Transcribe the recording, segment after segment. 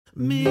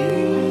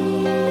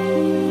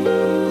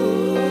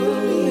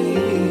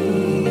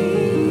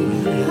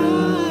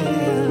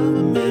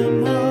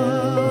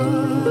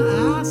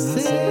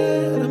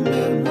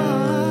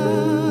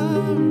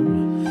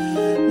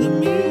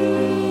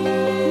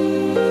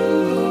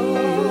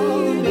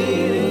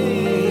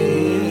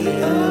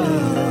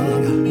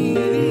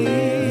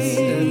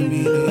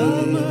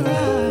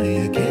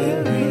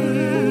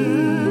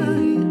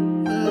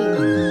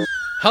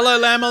Hello,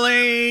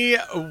 Lamely.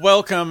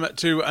 Welcome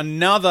to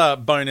another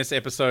bonus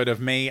episode of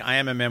Me. I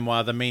Am a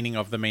Memoir, the meaning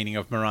of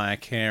Mariah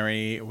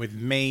Carey, with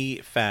me,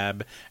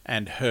 Fab,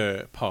 and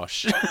her,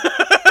 Posh.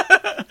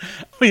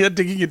 We are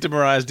digging into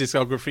Mariah's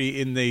discography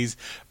in these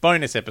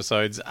bonus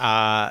episodes.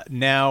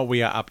 Now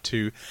we are up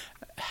to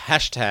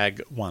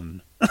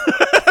 #1.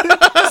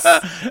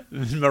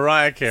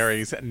 Mariah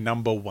Carey's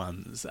number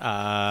ones.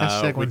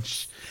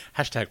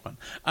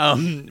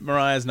 #1.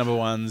 Mariah's number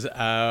ones.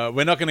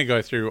 We're not going to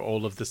go through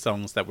all of the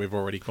songs that we've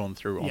already gone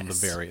through on the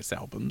various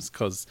albums,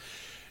 because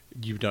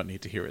you don't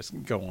need to hear us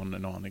go on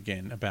and on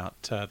again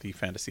about the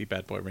Fantasy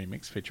Bad Boy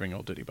remix featuring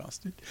Old Dirty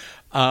Bastard,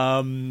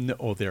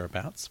 or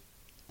thereabouts.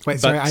 Wait,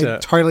 sorry, I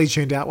totally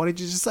tuned out. What did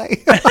you just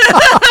say?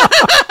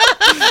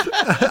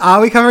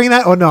 Are we covering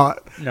that or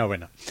not? No, we're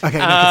not. Okay,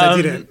 because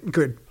I didn't.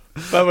 Good.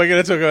 But we're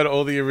going to talk about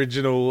all the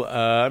original,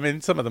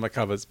 some of them are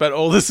covers, but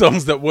all the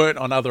songs that weren't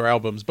on other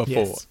albums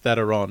before that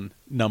are on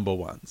number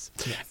ones.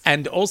 Yes.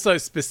 And also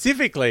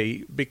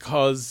specifically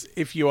because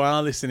if you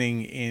are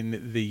listening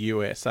in the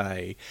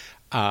USA,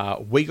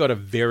 we got a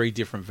very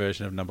different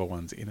version of number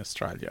ones in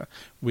Australia,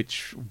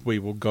 which we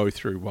will go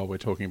through while we're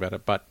talking about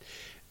it. But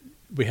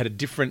we had a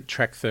different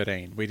track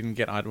 13. We didn't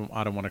get I Don't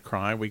Want to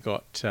Cry. We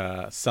got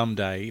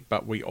Someday,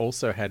 but we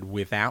also had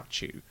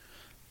Without You.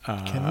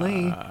 Ken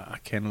Lee.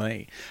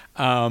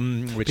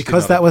 Which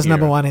because that was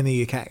number one in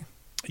the UK.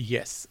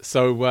 Yes.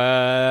 So,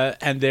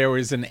 and there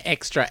is an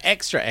extra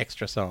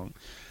song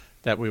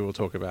that we will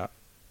talk about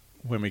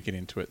when we get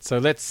into it. So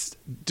let's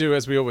do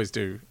as we always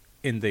do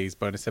in these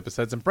bonus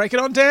episodes and break it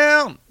on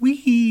down.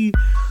 Wee.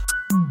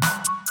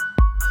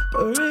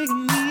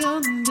 Breaking me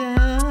on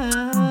down.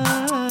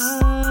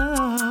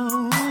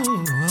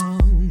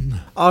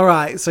 All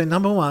right, so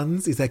number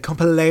ones is a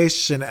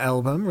compilation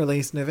album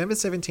released November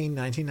 17,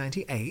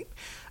 1998,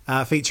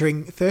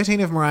 featuring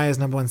 13 of Mariah's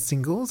number one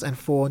singles and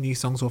 4 new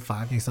songs or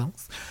 5 new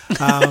songs,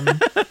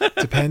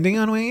 depending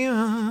on where you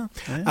are.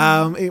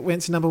 It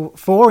went to number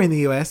 4 in the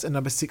US and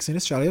number 6 in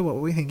Australia. What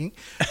were we thinking?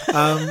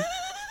 I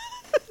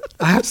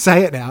have to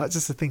say it now. It's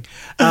just a thing.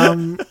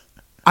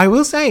 I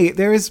will say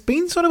there has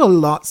been sort of a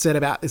lot said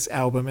about this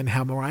album and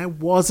how Mariah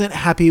wasn't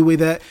happy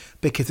with it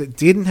because it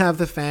didn't have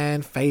the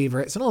fan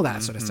favorites and all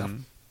that sort of stuff.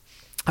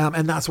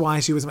 And that's why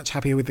she was much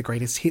happier with the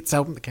Greatest Hits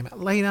album that came out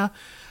later.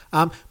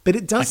 But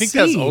it does I think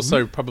that's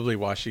also probably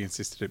why she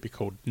insisted it be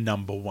called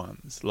number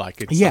ones.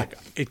 Like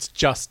it's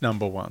just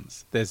number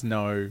ones. There's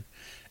no...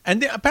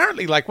 And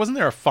apparently, wasn't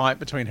there a fight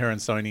between her and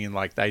Sony and,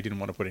 they didn't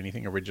want to put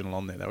anything original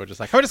on there? They were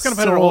just like, we're just going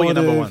to put all your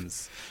number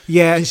ones.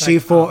 Yeah, and she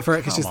fought for it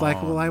because she's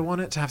like, well, I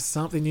want it to have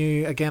something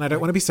new. Again, I don't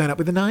want to be sewn up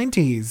with the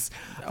 90s.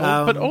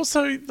 But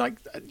also,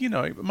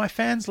 my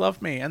fans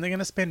love me and they're going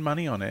to spend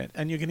money on it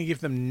and you're going to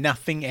give them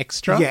nothing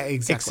extra. Yeah,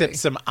 exactly. Except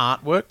some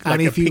artwork, like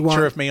a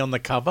picture of me on the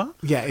cover.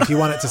 Yeah, if you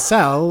want it to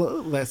sell,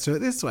 let's do it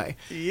this way.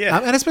 Yeah.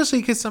 And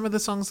especially because some of the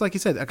songs, like you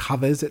said, are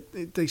covers.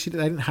 They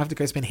didn't have to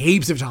go spend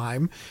heaps of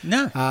time.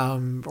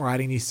 No.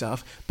 Writing new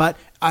stuff. But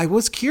I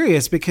was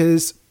curious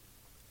because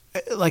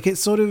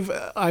it's sort of,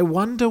 I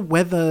wonder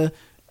whether,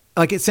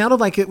 it sounded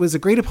like it was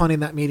agreed upon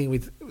in that meeting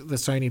with the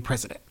Sony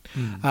president.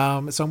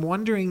 So I'm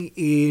wondering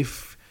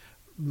if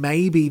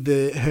maybe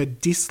her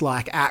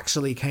dislike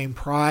actually came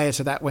prior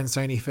to that when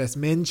Sony first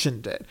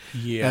mentioned it.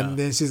 Yeah. And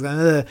then she's going,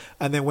 ugh.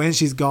 And then when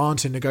she's gone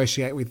to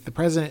negotiate with the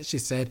president, she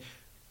said,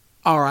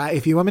 all right,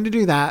 if you want me to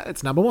do that,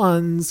 it's number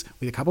ones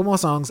with a couple more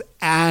songs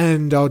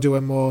and I'll do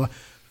a more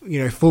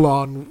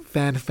full-on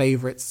fan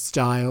favorite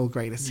style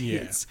greatest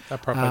hits. A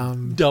proper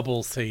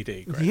double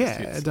CD greatest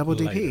hits. A double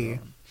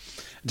DP.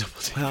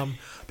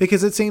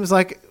 Because it seems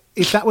like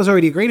if that was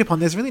already agreed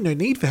upon, there's really no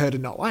need for her to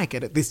not like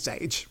it at this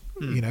stage.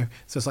 So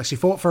it's like she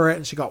fought for it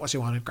and she got what she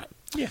wanted. Great.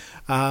 Yeah.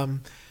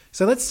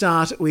 So let's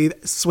start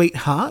with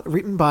Sweetheart,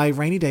 written by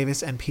Rainy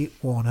Davis and Pete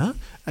Warner.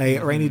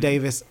 Rainy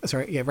Davis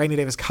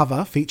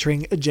cover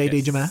featuring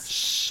J.D.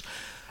 Jamash.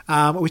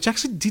 Which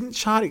actually didn't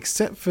chart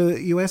except for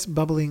the US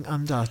bubbling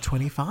under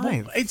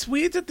 25. Well, it's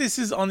weird that this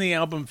is on the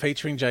album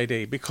featuring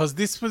JD because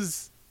this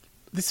was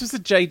a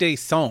JD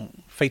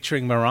song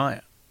featuring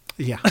Mariah.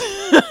 Yeah.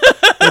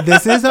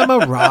 This is a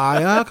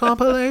Mariah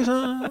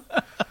compilation.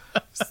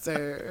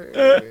 So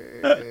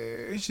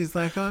she's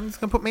like, I'm just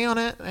going to put me on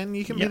it and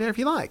you can be there if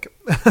you like.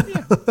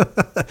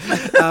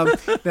 Now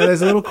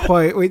there's a little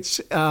quote which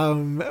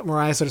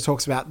Mariah sort of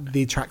talks about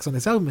the tracks on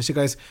this album. And she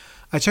goes,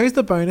 I chose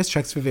the bonus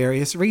tracks for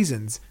various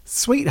reasons.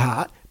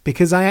 Sweetheart,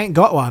 because I ain't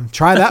got one.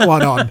 Try that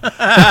one on.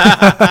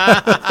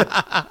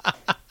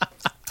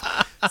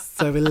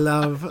 So we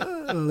love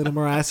a little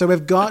Mariah. So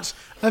we've got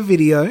a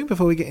video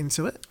before we get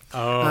into it.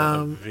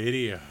 Oh,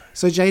 video.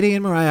 So JD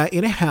and Mariah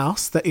in a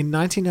house that in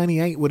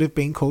 1998 would have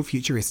been called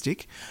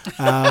futuristic.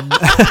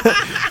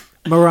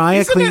 Mariah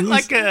Isn't cleans it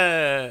like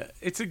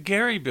it's a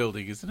Gehry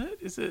building, isn't it?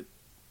 Is it?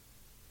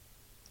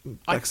 like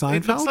It looks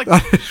Seinfeld.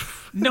 like-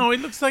 No,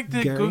 it looks like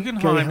the Gary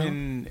Guggenheim Hall?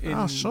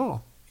 in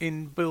Sure.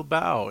 in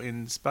Bilbao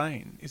in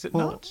Spain. Is it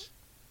Well, not?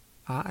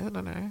 I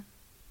don't know.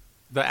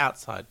 The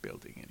outside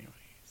building,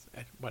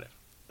 anyway. Whatever.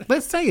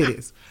 Let's say it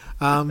is.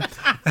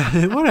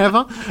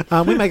 Whatever.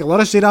 We make a lot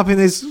of shit up in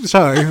this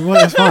show.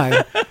 Well, it's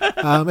fine.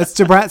 It's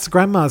Debrat's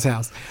grandma's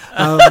house.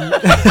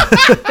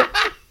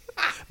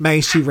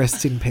 May she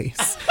rest in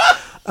peace.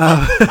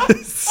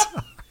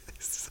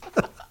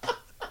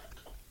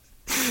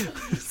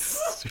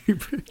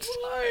 Stupid.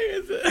 Why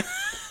is it?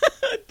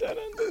 I don't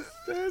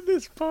understand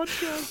this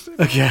podcast.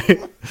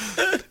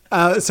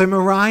 Okay. So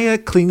Mariah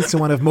clings to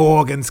one of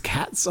Morgan's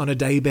cats on a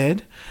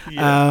daybed.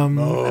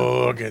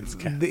 Morgan's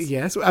cat.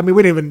 Yes. I mean,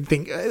 we didn't even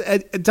think.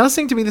 It does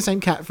seem to be the same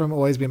cat from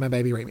Always Be My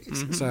Baby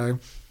remix. So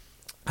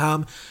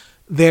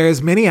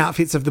there's many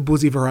outfits of the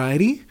boozy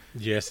variety.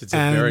 Yes, it's a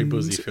very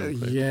boozy film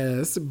clip.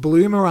 Yes.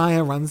 Blue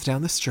Mariah runs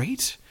down the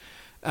street.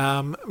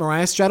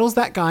 Mariah straddles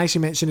that guy she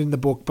mentioned in the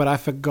book, but I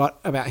forgot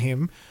about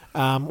him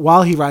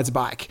while he rides a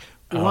bike.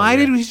 Why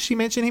did she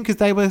mention him? Because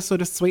they were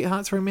sort of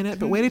sweethearts for a minute,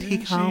 but where did he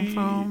come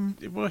from?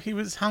 Well, he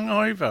was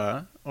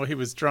hungover, or he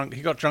was drunk.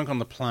 He got drunk on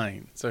the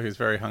plane, so he was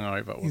very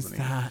hungover, wasn't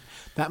he?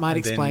 That might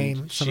And then explain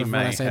some she of what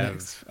I may say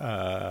next.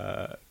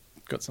 have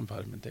got some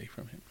vitamin D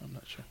from him. I'm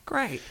not sure.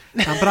 Great.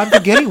 But I'm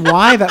forgetting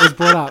why that was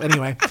brought up.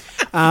 Anyway. Do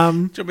you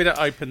want me to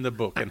open the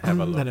book and have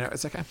a look? No,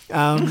 it's okay.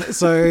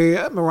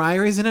 So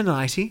Mariah is in a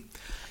nightie.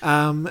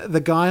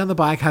 The guy on the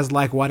bike has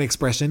like one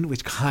expression,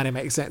 which kind of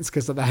makes sense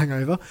because of the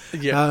hangover.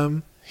 Yeah.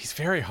 He's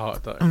very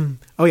hot, though.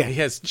 Oh, yeah. He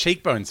has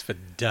cheekbones for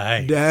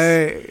days.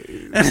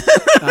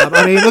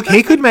 I mean, look,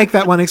 he could make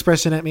that one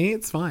expression at me.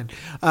 It's fine.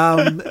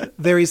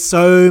 There is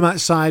so much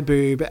side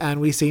boob,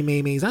 and we see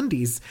Mimi's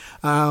undies.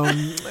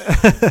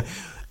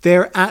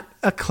 They're at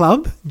a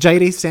club.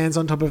 JD stands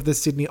on top of the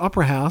Sydney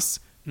Opera House.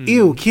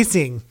 Ew,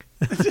 kissing.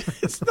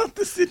 It's not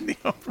the Sydney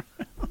Opera.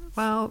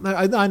 Well, no,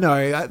 I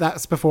know.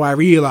 That's before I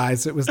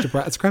realised it was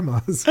Debrat's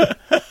grandma's.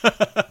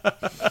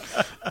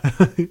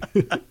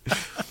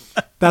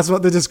 That's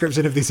what the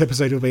description of this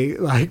episode will be.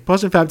 Like,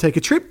 Posh and Fab take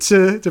a trip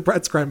to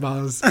Debrat's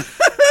grandma's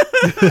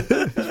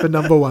for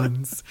number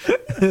ones.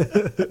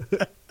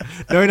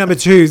 No number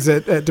twos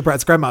at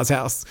Debrat's grandma's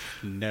house.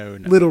 No.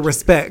 Little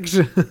respect.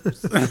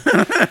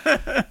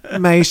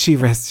 May she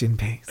rest in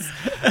peace.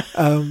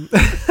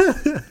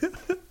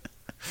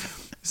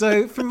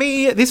 So for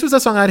me, this was a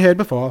song I'd heard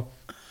before.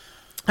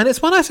 And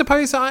it's one I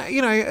suppose,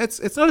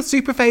 it's not a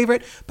super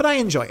favourite, but I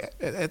enjoy it.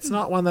 It's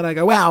not one that I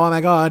go, wow, oh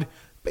my God.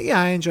 But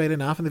yeah, I enjoy it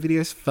enough, and the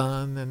video's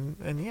fun.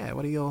 And yeah,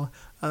 what are your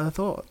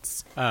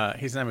thoughts?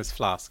 His name is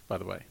Flask, by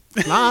the way.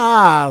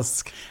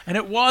 Flask! And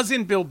it was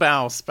in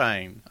Bilbao,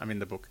 Spain. I'm in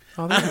the book.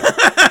 Oh,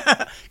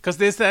 there Because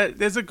there's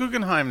a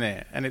Guggenheim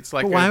there, and it's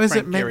like but why a was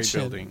Frank it Gehry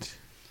mentioned? building.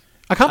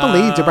 I can't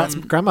believe Debrat's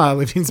grandma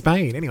lived in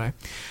Spain. Anyway.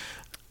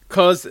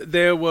 Because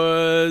there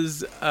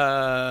was,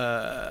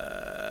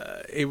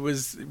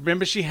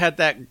 remember she had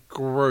that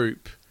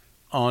group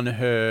on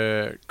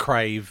her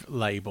Crave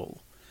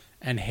label,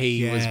 and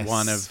he was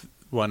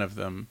one of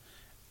them,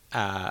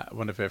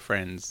 one of her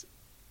friends,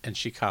 and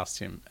she cast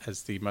him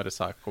as the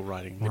motorcycle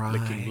riding,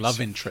 lip-licking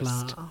love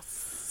interest.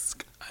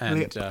 Flask. And,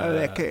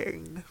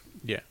 Lip-licking.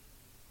 Yeah.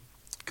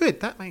 Good,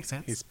 that makes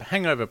sense. His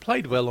hangover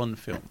played well on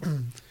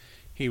film.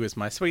 He was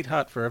my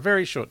sweetheart for a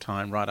very short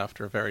time, right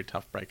after a very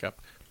tough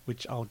breakup,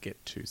 which I'll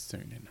get to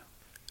soon enough.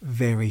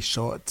 Very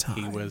short time.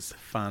 He was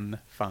fun,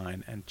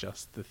 fine, and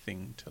just the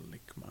thing to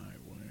lick my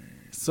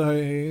wound. So,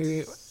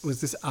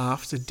 was this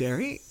after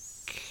Derek?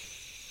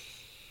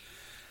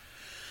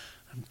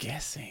 I'm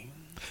guessing.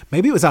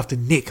 Maybe it was after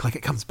Nick, like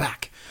it comes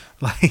back.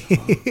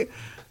 Like,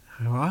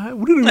 I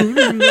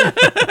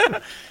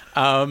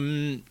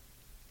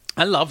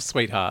love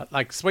Sweetheart.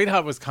 Like,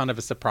 Sweetheart was kind of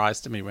a surprise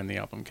to me when the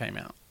album came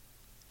out.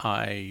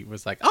 I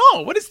was like,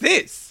 oh, what is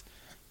this?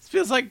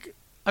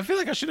 I feel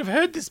like I should have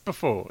heard this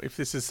before if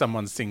this is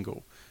someone's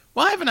single.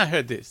 Why haven't I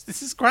heard this?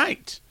 This is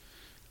great.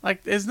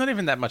 Like, there's not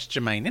even that much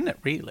Jermaine in it,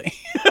 really.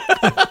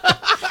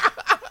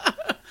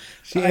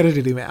 She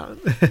edited him out.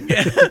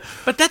 Yeah.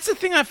 But that's the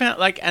thing I found,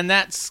 like, and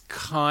that's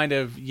kind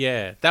of,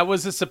 that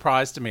was a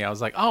surprise to me. I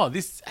was like, oh,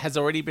 this has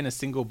already been a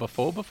single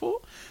before?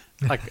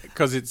 Like,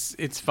 because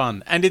it's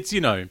fun. And it's,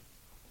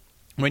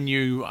 when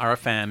you are a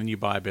fan and you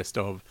buy a best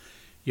of,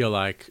 you're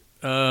like,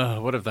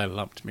 what have they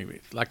lumped me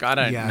with? Like, I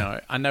don't know.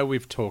 I know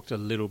we've talked a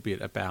little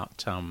bit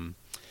about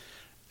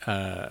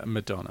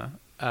Madonna,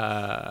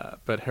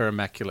 but her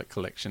Immaculate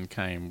Collection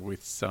came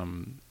with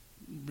some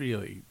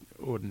really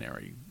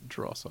ordinary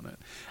dross on it.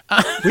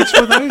 Which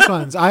were those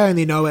ones? I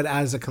only know it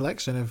as a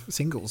collection of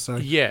singles. So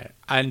yeah,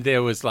 and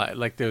there was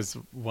like there was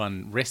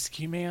one,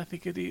 Rescue Me, I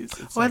think it is.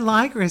 It's I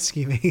like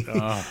Rescue Me.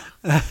 Oh.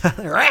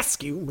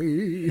 Rescue Me.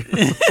 Your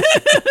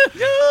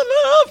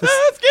love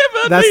has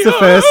given That's me the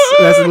first. hope.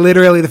 That's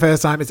literally the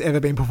first time it's ever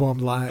been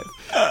performed live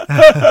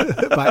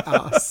by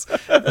us.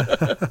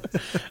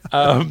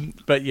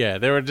 But yeah,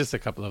 there were just a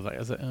couple of like, I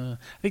was like, I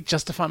think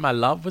Justify My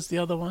Love was the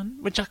other one,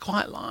 which I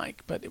quite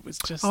like, but it was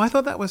just. Oh, I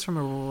thought that was from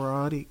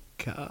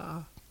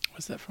Erotica.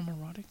 Was that from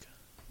Erotica?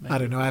 I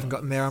don't know. I haven't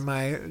gotten there on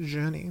my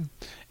journey.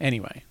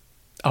 Anyway.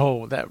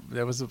 Oh,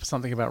 there was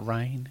something about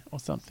rain or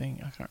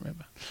something. I can't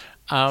remember.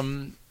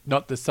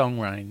 Not the song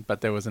Rain,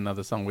 but there was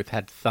another song with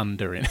had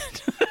thunder in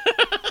it.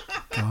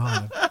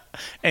 God.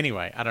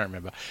 Anyway, I don't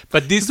remember.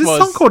 But this There's was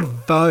a song called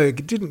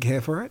Vogue. Didn't care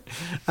for it.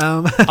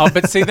 Oh,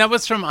 but see, that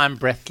was from I'm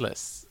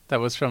Breathless. That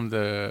was from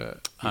the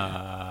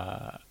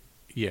that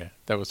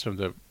was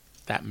from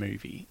that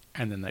movie,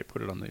 and then they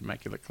put it on the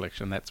Immaculate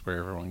Collection. That's where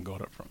everyone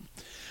got it from.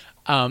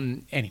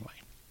 Anyway.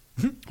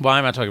 Why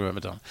am I talking about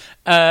Madonna?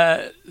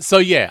 So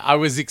yeah, I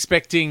was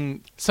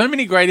expecting so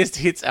many greatest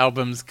hits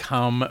albums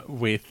come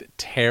with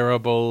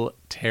terrible,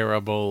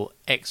 terrible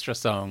extra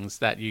songs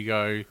that you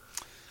go,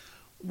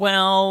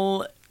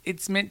 well,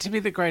 it's meant to be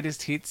the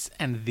greatest hits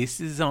and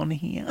this is on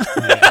here.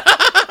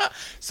 Yeah.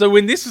 So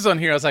when this was on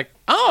here, I was like,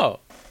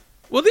 oh,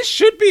 well, this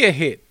should be a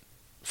hit.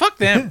 Fuck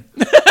them.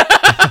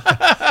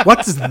 What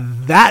does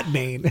that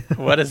mean?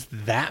 What does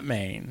that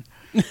mean?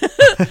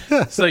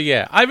 So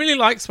yeah, I really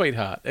like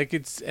Sweetheart.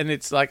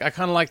 It's like I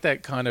kind of like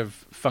that kind of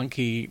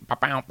funky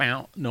bow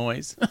bow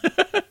noise.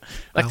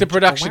 Like the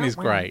production is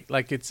great.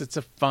 Like it's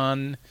a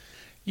fun,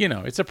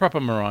 it's a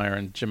proper Mariah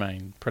and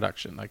Jermaine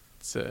production. Like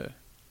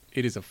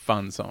it is a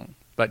fun song.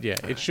 But yeah,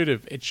 it should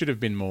have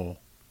been more.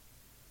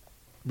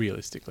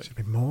 Realistically, should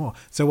be more.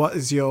 So what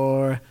is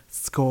your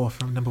score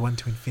from number 1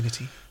 to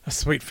infinity? A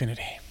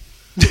Sweetfinity.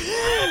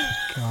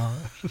 God.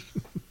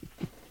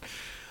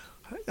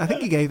 I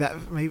think you gave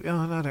that maybe.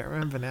 Oh, no, I don't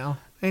remember now.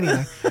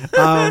 Anyway,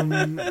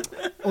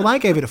 well, I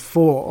gave it a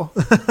 4.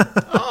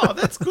 Oh,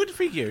 that's good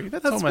for you.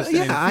 That's almost an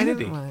infinity. I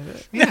didn't mind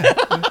it.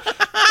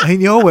 Yeah,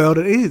 in your world,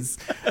 it is.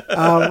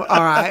 All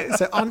right,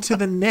 so on to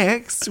the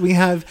next. We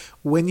have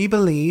 "When You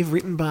Believe,"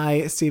 written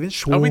by Stephen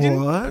Schwartz.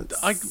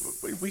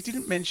 We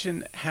didn't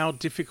mention how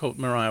difficult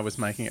Mariah was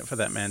making it for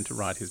that man to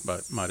ride his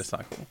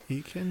motorcycle.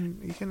 You can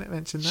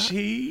mention that.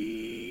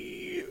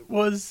 She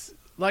was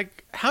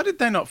like, how did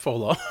they not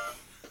fall off?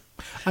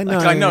 I know.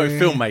 Like, I know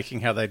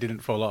filmmaking how they didn't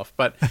fall off,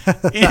 but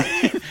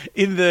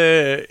in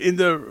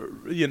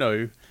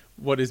the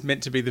what is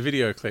meant to be the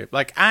video clip,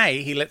 like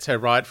he lets her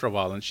ride for a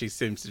while and she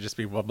seems to just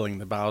be wobbling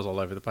the bars all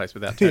over the place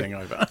without turning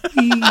over,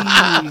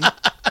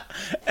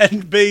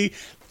 and B,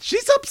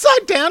 she's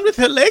upside down with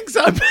her legs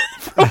open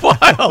for a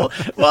while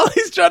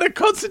he's trying to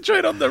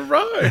concentrate on the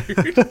road.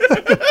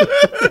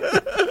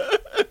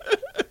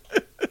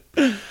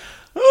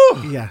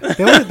 Yeah,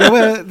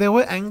 there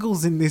were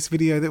angles in this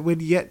video that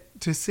we'd yet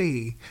to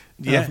see.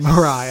 Yes. Of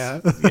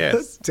Mariah.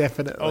 Yes,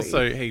 definitely.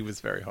 Also, he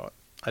was very hot.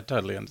 I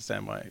totally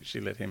understand why she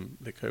let him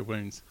lick her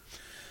wounds.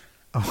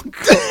 Oh God.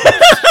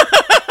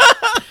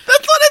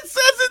 That's what it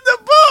says in the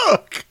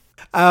book.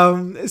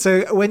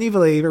 So "When You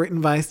Believe," written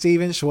by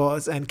Stephen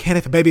Schwartz and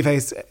Kenneth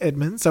Babyface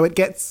Edmonds, so it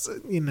gets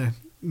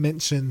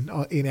mention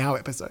in our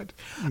episode.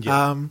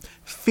 Yeah.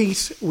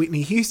 Feat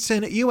Whitney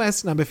Houston,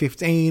 US number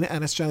 15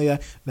 and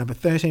Australia number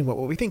 13. What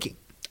were we thinking?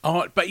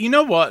 Oh, but you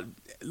know what?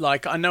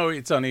 Like, I know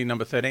it's only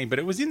number 13, but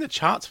it was in the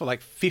charts for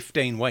like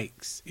 15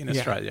 weeks in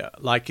Australia.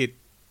 Like, it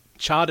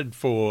charted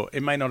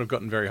it may not have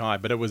gotten very high,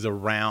 but it was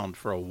around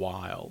for a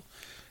while.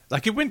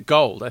 Like, it went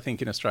gold, I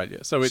think, in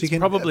Australia. So it's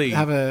probably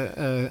have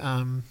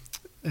an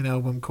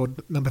album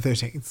called Number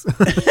 13s.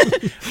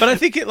 But I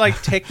think it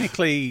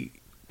technically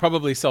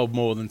probably sold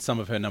more than some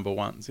of her number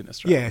ones in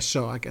Australia. Yeah,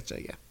 sure, I get you,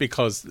 yeah.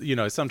 Because,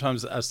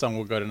 sometimes a song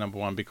will go to number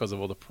one because of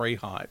all the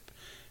pre-hype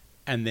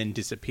and then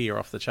disappear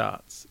off the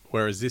charts.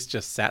 Whereas this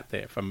just sat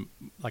there for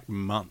like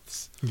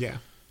months. Yeah.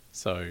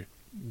 So,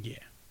 yeah.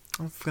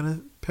 I'm going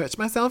to perch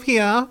myself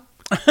here.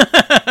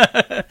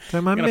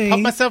 Don't mind me. I'm going to pop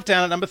myself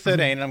down at number 13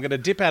 and I'm going to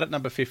dip out at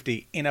number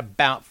 50 in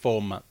about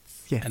 4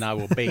 months. Yes. And I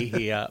will be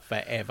here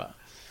forever.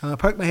 I'll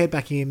poke my head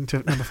back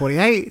into number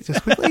 48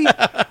 just quickly.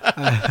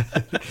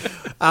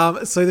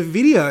 So the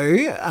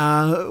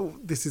video,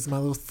 this is my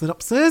little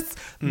synopsis.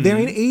 They're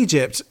in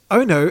Egypt.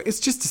 Oh no, it's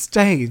just a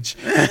stage.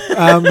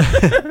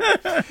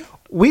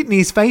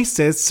 Whitney's face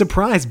says,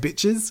 "Surprise,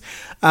 bitches."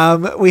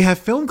 We have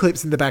film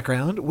clips in the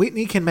background.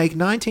 Whitney can make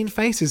 19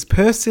 faces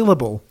per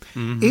syllable,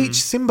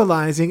 each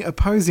symbolizing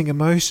opposing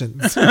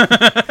emotions.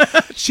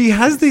 She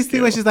has these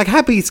things where she's like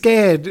happy,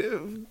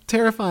 scared,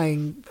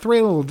 terrifying,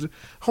 thrilled,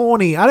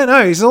 horny. I don't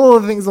know. She's all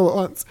the things all at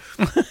once.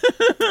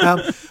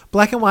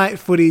 Black and white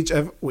footage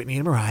of Whitney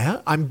and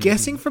Mariah. I'm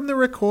guessing from the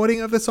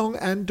recording of the song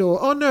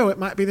oh no, it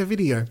might be the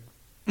video.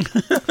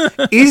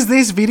 Is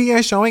this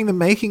video showing the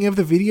making of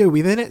the video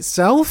within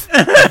itself?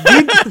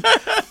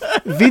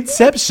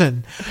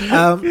 Vidception.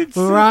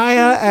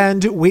 Mariah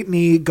and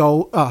Whitney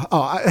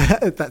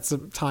that's a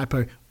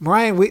typo.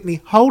 Mariah and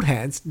Whitney hold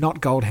hands, not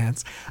gold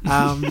hands.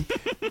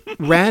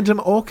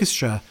 Random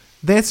orchestra.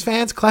 There's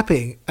fans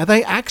clapping. Are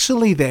they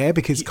actually there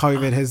because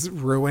COVID has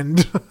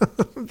ruined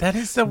that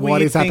is the what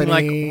weird is thing.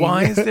 happening? Like,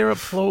 why is there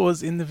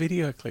applause in the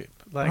video clip?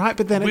 Like, right,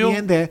 but then at the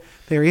end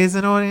there is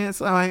an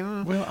audience.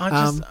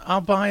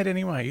 I'll buy it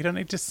anyway. You don't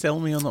need to sell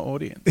me on the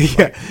audience.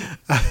 Yeah.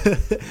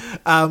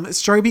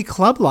 Strobe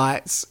club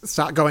lights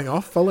start going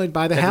off, followed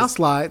by the house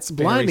lights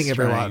blinding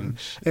everyone.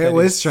 It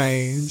was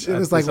strange. It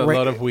was like there's a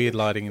lot of weird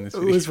lighting in this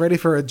video. It was ready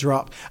for a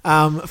drop.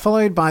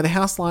 Followed by the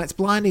house lights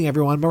blinding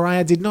everyone.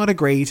 Mariah did not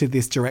agree to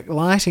this direct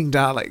lighting,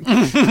 darling.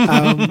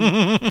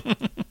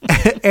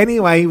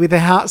 Anyway, with the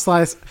house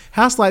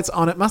lights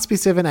on, it must be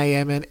 7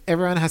 a.m. and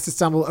everyone has to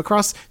stumble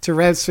across to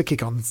Revs for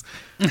kick-ons.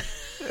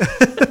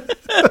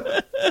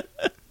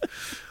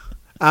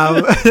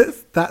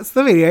 That's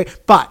the video.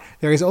 But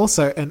there is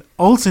also an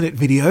alternate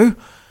video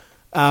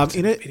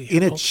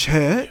in a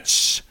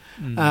church.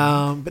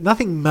 But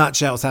nothing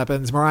much else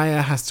happens.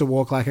 Mariah has to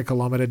walk like a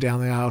kilometre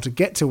down the aisle to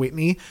get to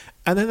Whitney,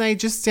 and then they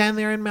just stand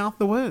there and mouth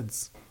the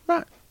words.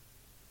 Right.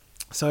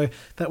 So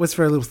that was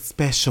for a little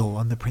special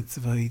on the Prince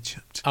of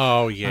Egypt.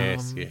 Oh,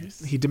 yes,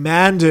 yes. He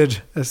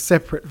demanded a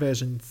separate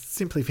version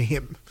simply for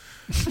him.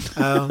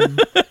 Now,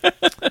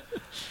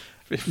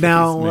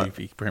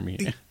 movie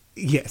premiere.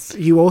 Yes,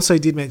 you also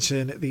did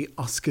mention the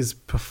Oscars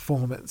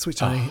performance,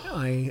 which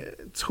I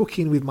took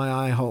in with my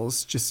eye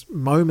holes just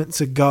moments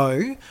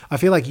ago. I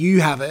feel like you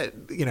have it,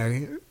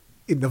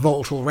 in the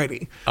vault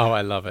already. Oh,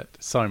 I love it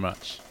so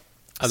much.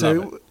 I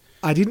love it.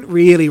 I didn't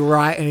really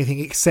write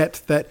anything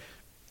except that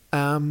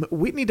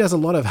Whitney does a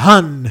lot of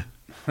hun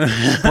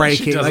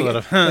breaking. She does a lot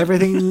of hun.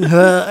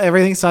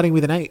 Everything starting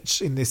with an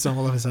H in this song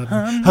all of a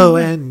sudden. Oh,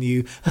 and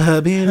you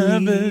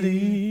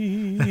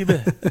believe.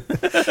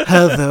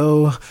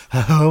 Although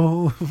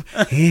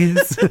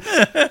is.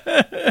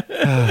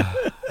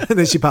 And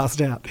then she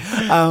passed out.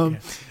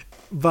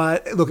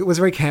 But look, it was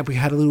very camp. We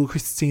had a little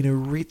Christina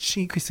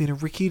Ricci,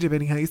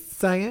 depending how you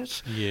say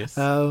it. Yes.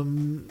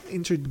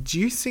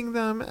 Introducing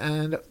them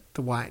and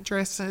the white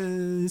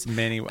dresses.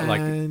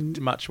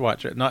 Much white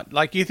dress. Not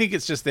like you think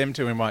it's just them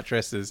two in white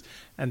dresses,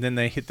 and then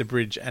they hit the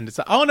bridge, and it's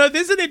like, oh no,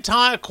 there's an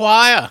entire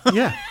choir.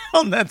 Yeah.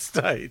 On that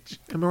stage.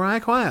 A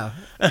Mariah choir.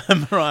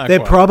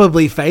 They're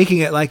probably faking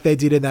it like they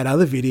did in that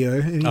other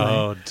video. Anyway.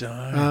 Oh,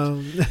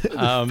 don't.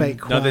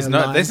 Fake choir. No, there's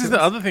no. This is the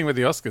other thing with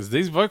the Oscars.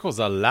 These vocals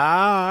are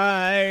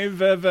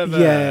live.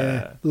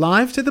 Yeah,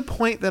 live to the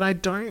point that I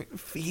don't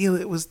feel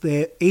it was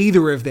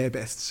either of their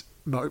best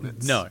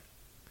moments. No.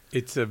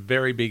 It's a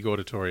very big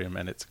auditorium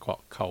and it's quite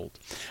cold.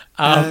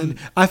 And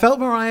I felt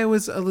Mariah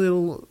was a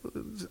little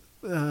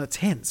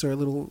tense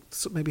or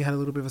maybe had a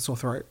little bit of a sore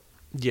throat.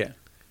 Yeah.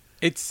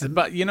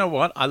 But you know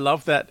what? I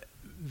love that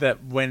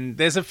when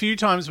there's a few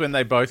times when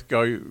they both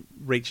go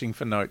reaching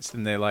for notes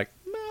and they're like,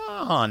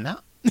 oh, no.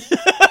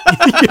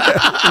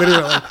 Yeah,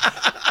 literally.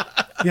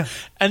 Yeah.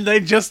 And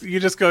you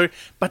just go,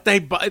 but they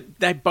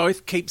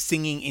both keep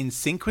singing in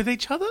sync with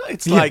each other.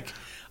 It's like,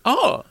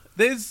 oh,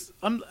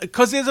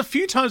 because there's a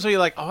few times where you're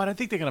like, oh, I don't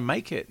think they're going to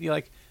make it. You're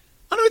like,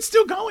 oh no, it's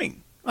still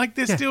going. Like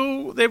they're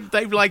still, they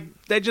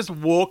just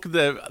walk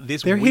They're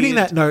hitting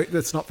that note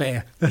that's not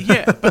there.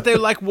 Yeah, but they're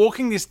like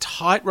walking this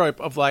tightrope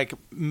of like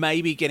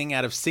maybe getting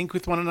out of sync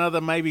with one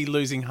another, maybe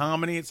losing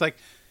harmony. It's like,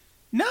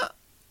 no,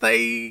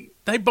 they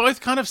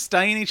both kind of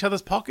stay in each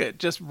other's pocket,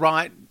 just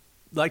right,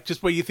 like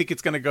just where you think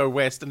it's going to go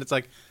west, and it's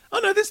like, oh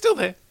no, they're still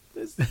there.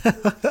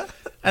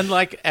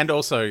 And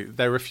also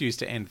they refuse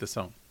to end the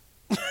song.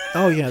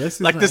 Oh yeah, this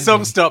is like the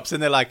song stops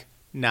and they're like,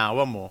 nah,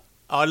 one more.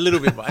 Oh, a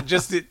little bit more.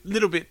 Just a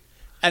little bit.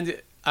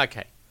 And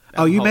okay.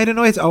 Oh, you made a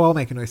noise? Oh, I'll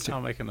make a noise too.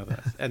 I'll make another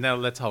noise. And now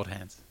let's hold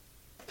hands.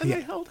 And they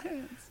hold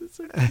hands. It's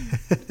okay.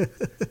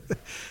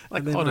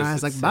 Like, and then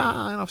Mariah's like,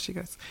 bye, and off she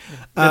goes.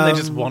 Then they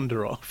just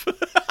wander off.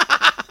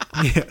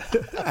 Yeah.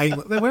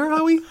 Where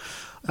are we?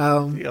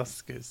 The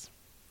Oscars.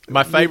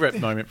 My favourite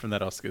moment from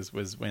that Oscars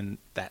was when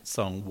that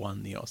song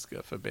won the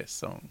Oscar for Best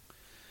Song.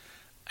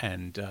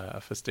 And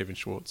for Stephen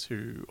Schwartz,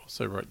 who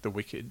also wrote the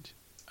Wicked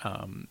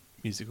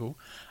musical.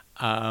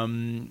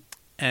 And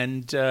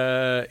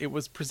it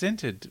was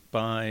presented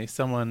by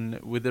someone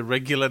with a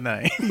regular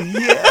name.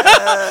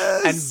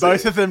 Yes! And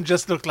both of them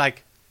just looked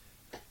like,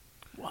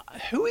 what?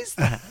 Who is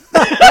that?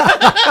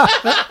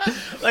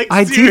 Like,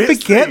 I did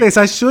forget this.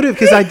 I should have,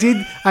 because I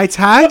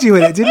tagged you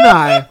in it, didn't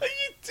I? You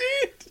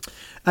did.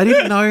 I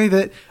didn't know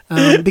that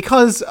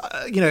because,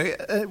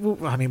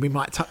 we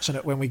might touch on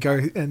it when we go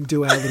and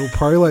do our little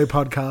Prolo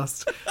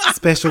podcast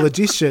special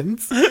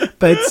editions.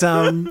 But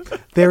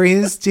there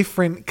is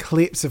different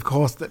clips, of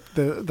course, that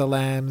the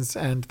Lambs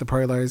and the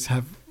Prolos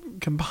have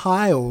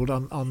compiled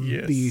on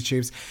the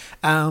YouTubes,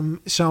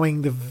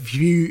 showing the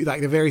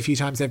very few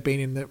times they've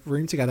been in the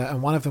room together.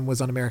 And one of them was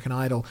on American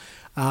Idol,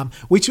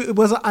 which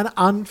was an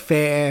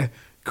unfair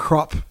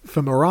crop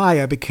for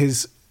Mariah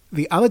because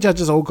the other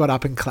judges all got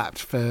up and clapped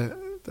for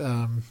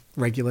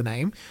regular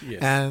name. Yes.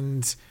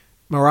 And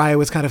Mariah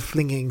was kind of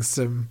flinging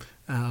some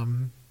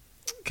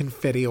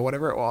confetti or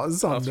whatever it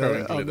was on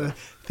the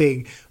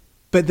thing.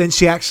 But then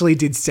she actually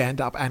did stand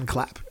up and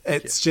clap.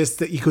 It's just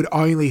that you could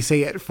only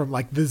see it from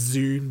like the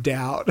zoomed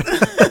out,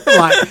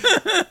 like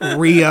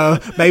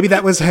Rhea. Maybe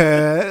that was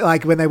her.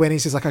 Like when they went in,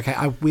 she's like, okay,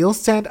 I will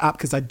stand up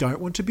because I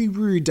don't want to be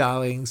rude,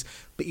 darlings,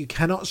 but you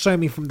cannot show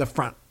me from the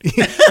front.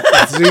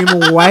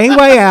 Zoom way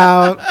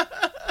out.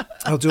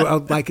 I'll do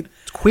like a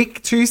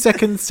quick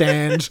 2-second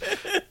stand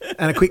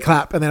and a quick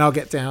clap, and then I'll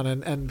get down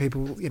and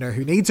people,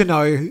 who need to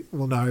know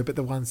will know, but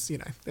the ones,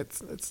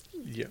 it's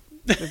Yeah.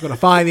 they've got to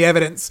find the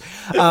evidence.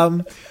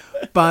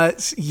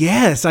 But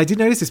yes, I did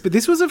notice this. But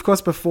this was, of course,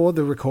 before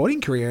the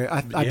recording career.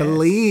 I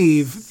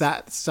believe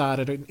that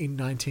started in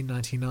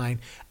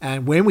 1999.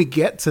 And when we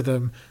get to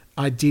them,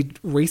 I did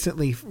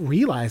recently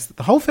realize that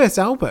the whole first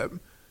album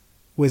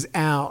was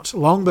out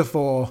long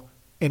before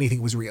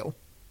anything was real.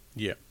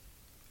 Yeah.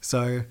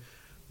 So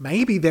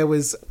maybe there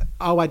was,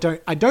 I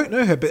don't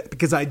know her, but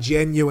because I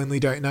genuinely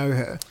don't know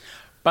her.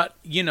 But,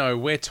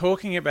 we're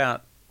talking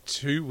about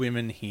two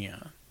women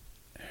here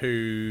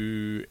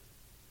who,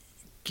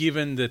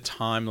 given the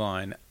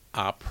timeline,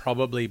 are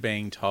probably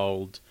being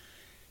told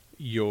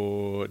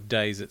your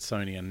days at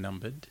Sony are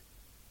numbered.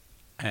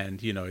 And,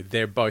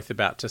 they're both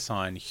about to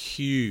sign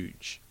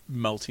huge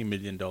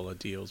multi-million-dollar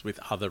deals with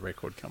other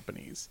record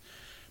companies.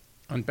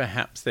 And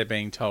perhaps they're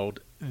being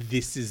told,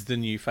 this is the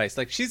new face.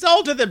 Like, she's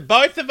older than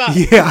both of us.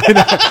 Yeah, I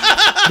know.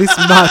 This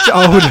much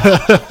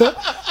older.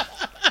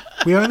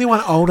 We only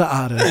want older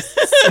artists.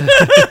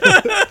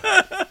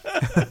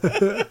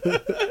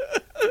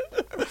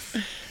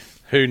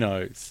 Who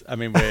knows? I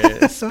mean,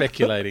 we're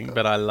speculating,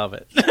 but I love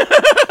it.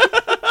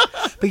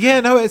 But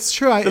yeah, no, it's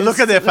true. Look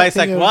at their face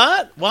like,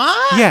 what?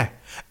 What? Yeah.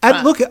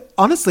 And look,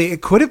 honestly,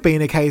 it could have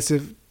been a case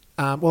of,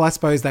 I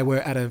suppose they were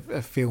at a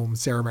film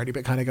ceremony,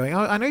 but kind of going,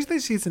 I know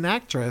that she's an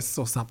actress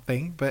or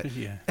something, but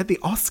at the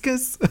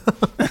Oscars,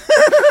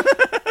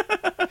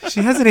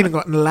 she hasn't even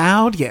gotten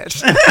loud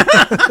yet.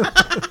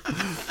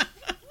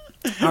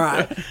 All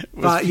right.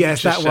 But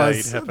yes, that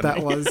was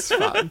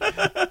fun.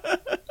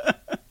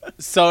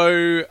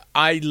 So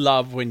I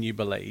love When You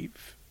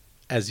Believe,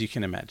 as you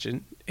can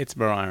imagine. It's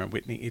Mariah and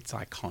Whitney. It's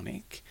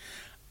iconic.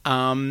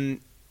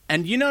 And,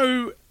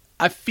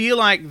 I feel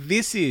like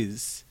this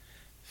is,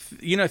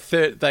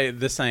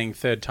 they're saying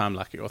third time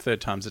lucky or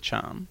third time's a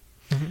charm.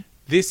 Mm-hmm.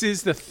 This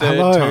is the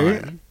third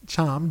time.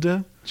 Charmed.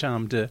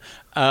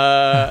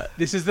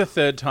 This is the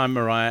third time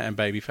Mariah and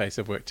Babyface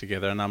have worked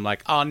together. And I'm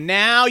like, oh,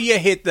 now you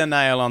hit the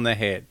nail on the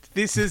head.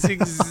 This is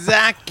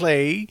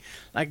exactly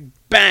like,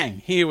 bang,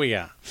 here we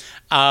are.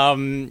 I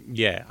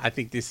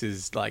think this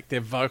is like,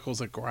 their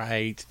vocals are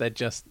great. They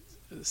just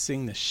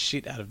sing the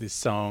shit out of this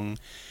song.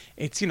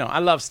 It's, I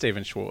love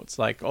Stephen Schwartz.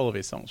 Like, all of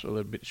his songs were a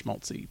little bit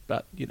schmaltzy,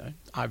 but,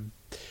 I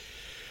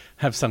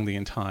have sung the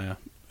entire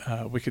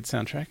Wicked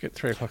soundtrack at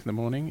 3 o'clock in the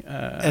morning.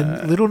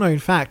 And little known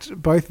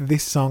fact, both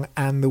this song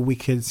and the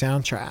Wicked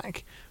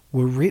soundtrack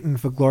were written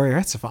for Gloria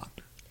Estefan.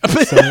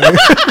 So...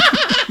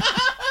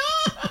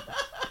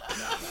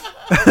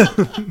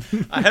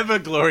 I have a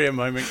Gloria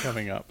moment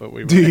coming up, but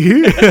we won't. Do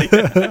you?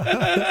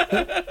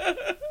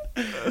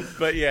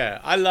 But yeah,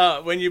 I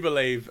love When You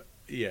Believe.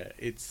 Yeah,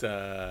 it's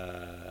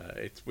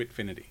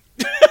Whitfinity.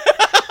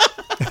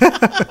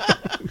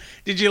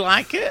 Did you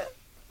like it?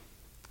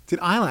 Did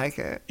I like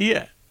it?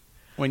 Yeah.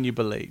 When You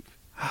Believe.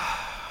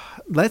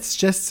 Let's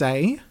just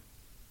say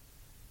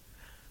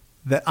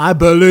that I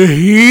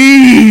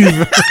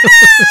believe.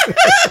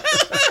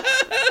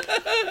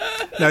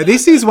 No,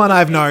 this is one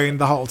I've known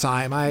the whole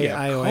time.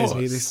 I always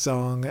hear this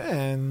song,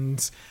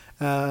 and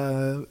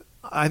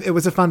it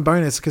was a fun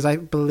bonus because I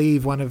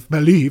believe one of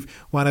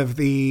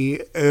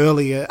the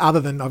earlier, other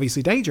than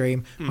obviously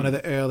Daydream, one of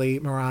the early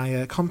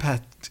Mariah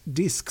compact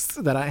discs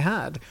that I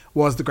had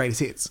was the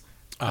Greatest Hits,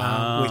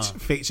 which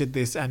featured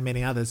this and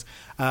many others.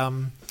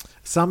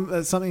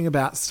 Something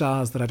about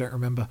stars that I don't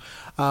remember,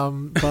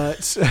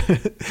 but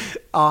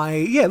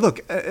look,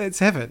 it's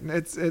heaven.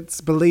 It's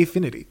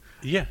Believe-finity.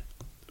 Yeah.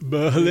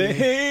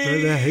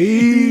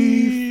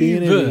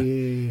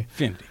 Believe-finity.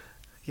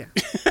 Yeah.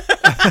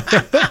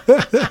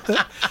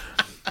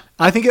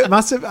 I think it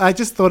must have. I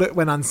just thought it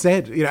went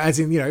unsaid, as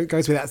in, it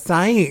goes without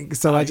saying.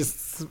 So I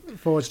just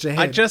forged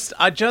ahead.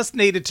 I just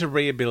needed to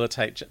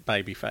rehabilitate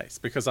Babyface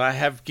because I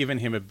have given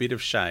him a bit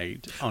of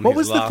shade on What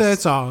was the third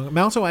song?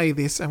 Melt Away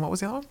This, and what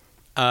was the other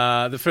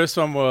one? The first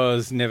one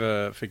was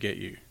Never Forget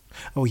You.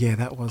 Oh yeah,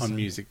 that was on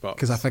Music Box.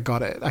 Because I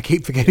forgot it. I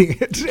keep forgetting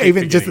it.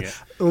 Even just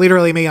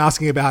literally me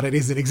asking about it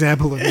is an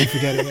example of me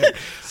forgetting it.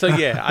 So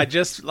yeah, I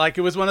just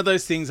it was one of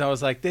those things. I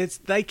was like,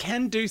 they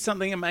can do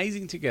something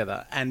amazing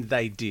together, and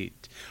they did.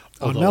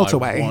 On Melt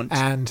Away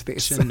and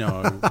this. To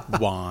know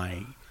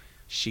why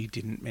she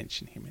didn't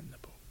mention him in the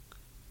book.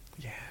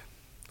 Yeah,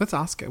 let's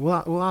ask her.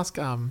 We'll ask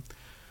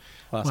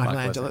Michael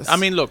Angelis. I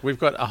mean, look, we've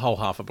got a whole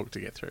half a book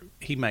to get through.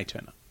 He may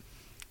turn up.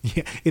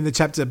 Yeah, in the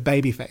chapter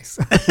Babyface.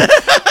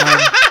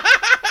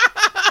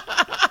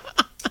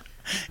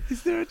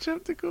 Is there a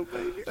chapter called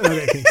Babyface? I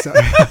don't think so.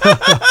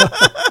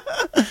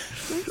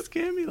 Don't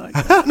scare me like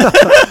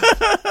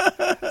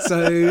that.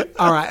 So,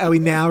 all right, are we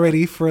now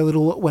ready for a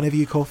little Whenever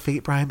You Call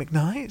Feet, Brian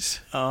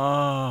McKnight?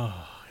 Oh,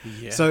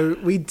 Yeah. So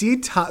we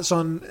did touch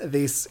on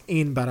this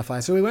in Butterfly,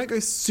 so we won't go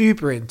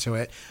super into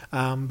it,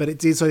 but it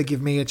did sort of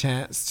give me a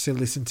chance to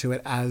listen to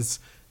it as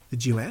the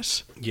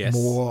duet. Yes.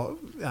 More,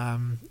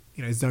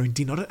 zoned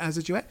in on it as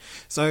a duet.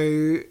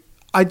 So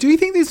I do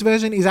think this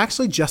version is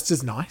actually just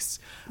as nice.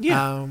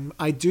 Yeah.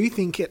 I do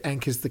think it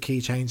anchors the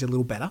key change a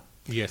little better.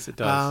 Yes, it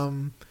does.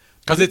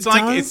 Because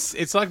Because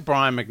it's like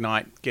Brian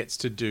McKnight gets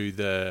to do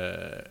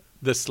the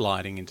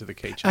sliding into the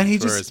key change,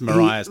 and whereas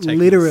Mariah's taking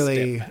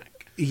literally, a step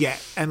back. yeah,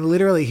 and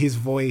literally his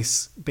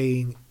voice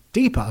being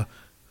deeper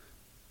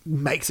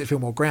makes it feel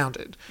more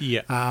grounded.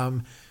 Yeah.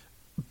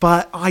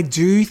 But I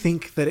do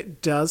think that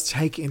it does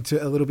take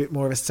into a little bit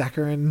more of a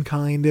saccharine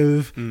kind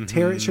of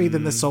territory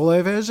than the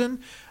solo version.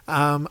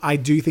 I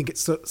do think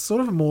it's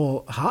sort of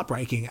more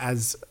heartbreaking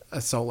as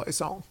a solo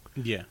song.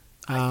 Yeah.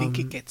 I think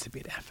it gets a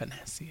bit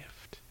Afanasiev.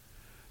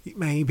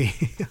 Maybe.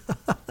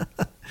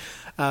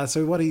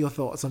 So what are your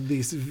thoughts on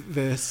this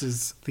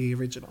versus the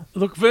original?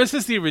 Look,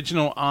 versus the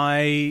original,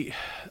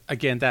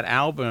 again, that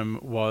album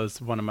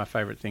was one of my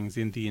favourite things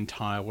in the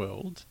entire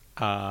world.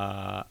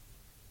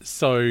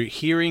 So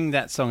hearing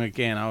that song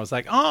again, I was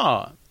like,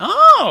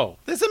 oh,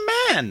 there's a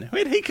man.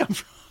 Where'd he come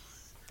from?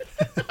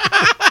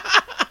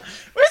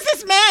 Where's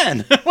this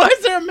man? Why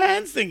is there a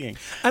man singing?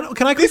 And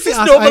can I This quickly is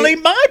ask, normally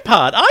my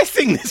part. I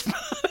sing this part.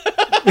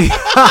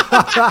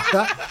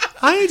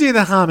 I do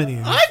the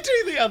harmony. I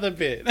do the other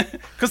bit.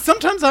 Because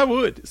sometimes I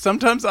would.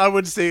 Sometimes I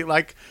would see,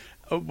 like,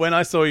 When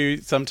I Saw You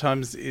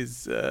sometimes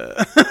is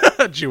a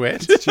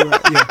duet.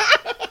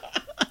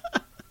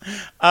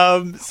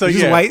 Yeah. So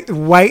Just yeah.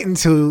 wait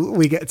until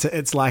we get to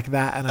It's Like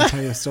That and I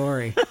tell you a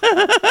story.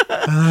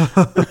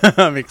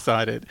 I'm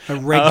excited. A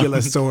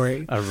regular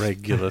story. A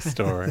regular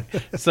story.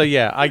 So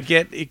yeah, I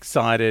get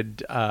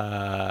excited.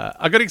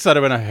 I got excited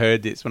when I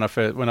heard this when I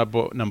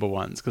bought number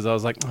ones, because I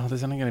was like, oh,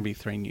 there's only going to be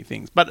 3 new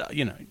things. But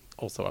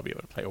also I'll be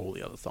able to play all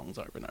the other songs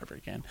over and over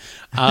again.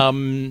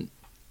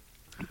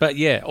 But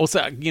yeah, also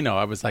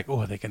I was like,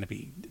 oh, are there going to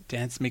be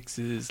dance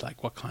mixes?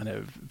 Like, what kind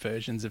of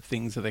versions of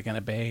things are there going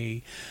to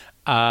be?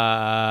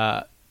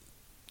 They're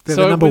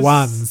the number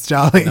ones,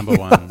 Charlie. Number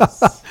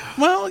ones.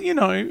 Well,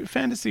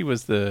 Fantasy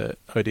was the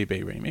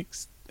ODB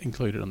remix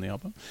included on the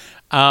album.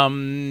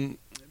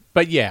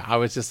 But yeah, I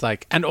was just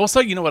like, and also,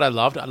 you know what I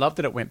loved? I loved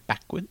that it went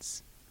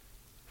backwards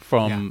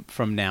from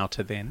now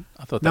to then.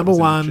 I thought that number was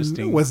one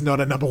interesting. was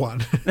not a number one.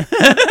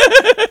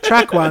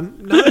 Track one,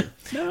 no.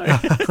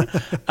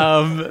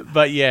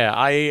 But yeah,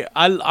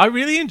 I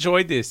really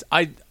enjoyed this.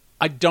 I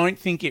don't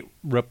think it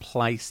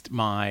replaced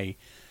my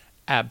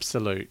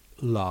absolute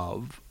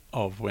love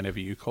of Whenever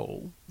You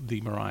Call,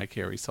 the Mariah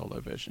Carey solo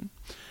version,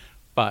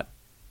 but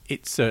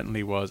it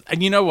certainly was.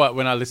 And you know what?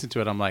 When I listened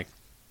to it, I'm like,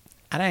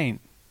 I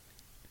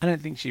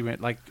don't think she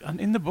went, like,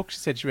 in the book she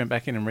said she went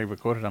back in and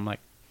re-recorded. I'm like,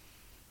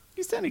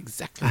 you sound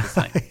exactly the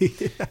same.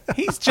 Yeah.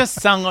 He's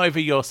just sung over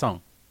your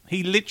song.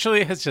 He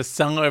literally has just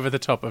sung over the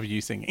top of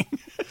you singing.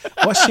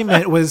 What she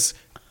meant was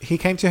he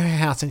came to her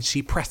house and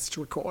she pressed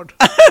record.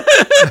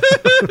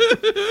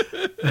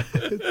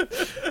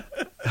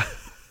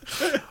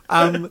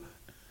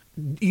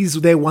 Is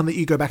there one that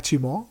you go back to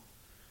more?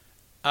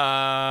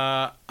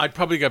 I'd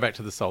probably go back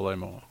to the solo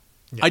more.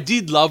 Yeah. I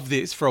did love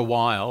this for a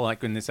while.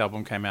 Like, when this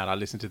album came out, I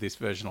listened to this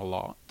version a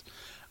lot.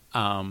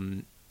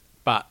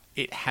 But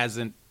it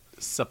hasn't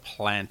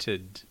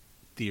supplanted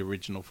the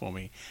original for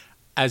me,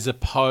 as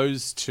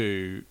opposed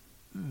to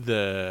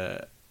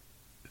there's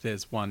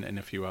one in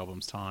a few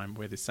albums' time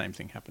where the same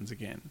thing happens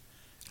again.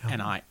 Oh.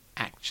 And I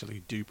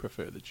actually do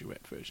prefer the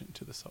duet version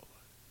to the solo.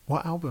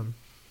 What album?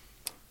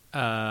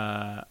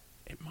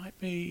 It might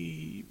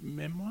be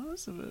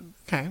Memoirs of a...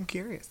 Okay, I'm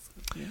curious.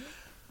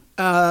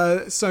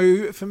 Yeah.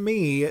 So for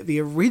me, the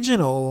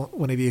original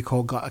Whenever You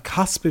Call got a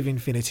cusp of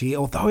infinity,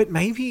 although it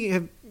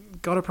maybe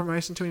got a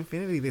promotion to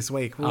infinity this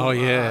week. Oh,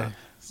 yeah.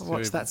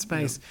 Watch that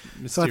space.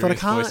 So Mysterious I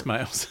thought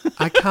voicemails.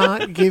 I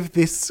can't give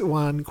this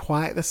one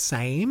quite the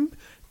same.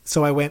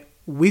 So I went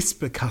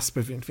Whisper Cusp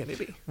of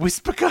Infinity.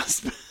 Whisper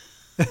cusp.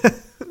 A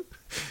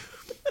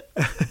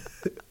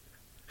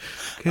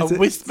It's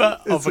whisper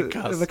of a Of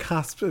cusp. a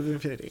cusp of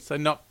infinity. So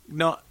not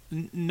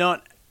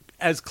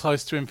as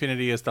close to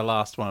infinity as the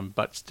last one,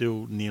 but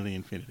still nearly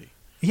infinity.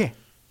 Yeah,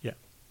 Yeah.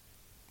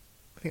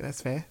 I think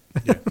that's fair.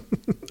 Yeah.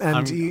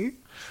 And you?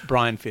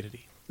 Brian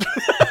Fidity.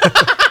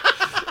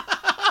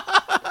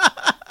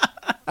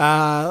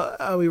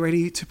 Are we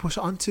ready to push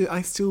on to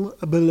I Still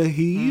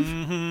Believe?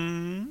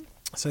 Mm-hmm.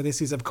 So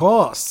this is, of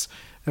course,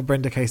 a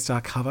Brenda K.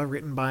 Starr cover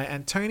written by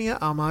Antonia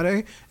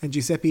Armato and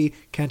Giuseppe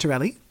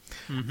Cantarelli.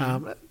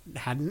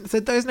 Hadn't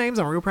said those names.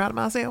 I'm real proud of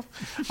myself.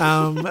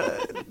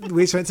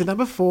 Which went to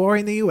number 4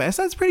 in the US.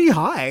 That's pretty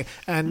high.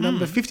 And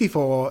number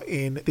 54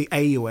 in the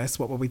AUS.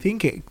 What were we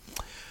thinking?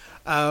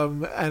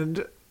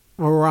 And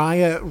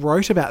Mariah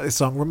wrote about this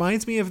song.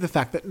 Reminds me of the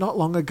fact that not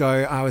long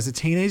ago I was a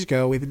teenage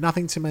girl with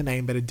nothing to my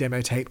name but a demo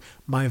tape,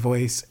 my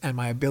voice, and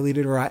my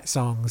ability to write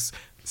songs.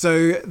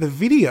 So the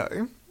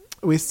video,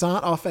 we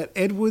start off at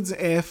Edwards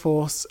Air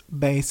Force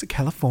Base,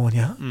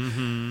 California.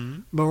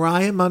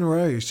 Mariah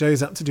Monroe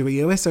shows up to do a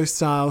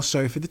USO-style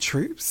show for the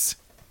troops.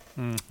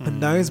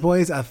 And those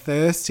boys are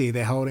thirsty.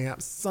 They're holding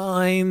up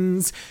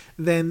signs.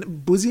 Then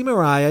Boozy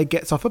Mariah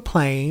gets off a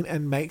plane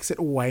and makes it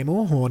way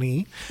more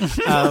horny.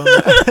 Pussy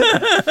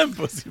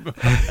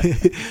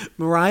Mariah.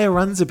 Mariah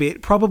runs a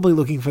bit, probably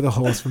looking for the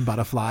horse from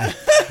Butterfly.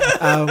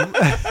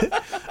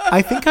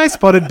 I think I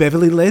spotted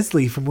Beverly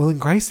Leslie from Will and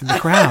Grace in the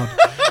crowd.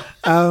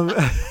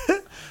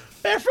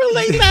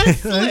 Beverly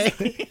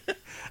Leslie.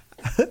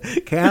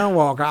 Karen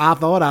Walker, I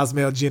thought I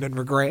smelled gin and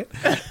regret.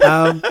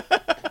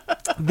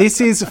 This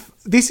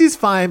is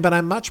fine, but I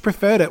much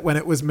preferred it when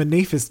it was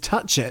Manifa's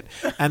Touch It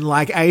and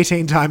like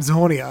 18 times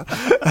hornier.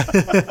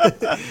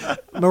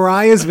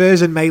 Mariah's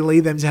version may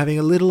lead them to having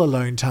a little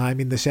alone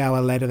time in the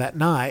shower later that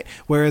night,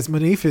 whereas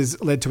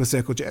Manifa's led to a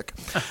circle jerk.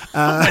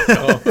 I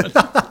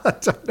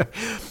don't know.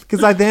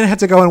 Because I then had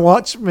to go and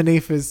watch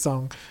Manifa's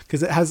song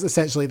because it has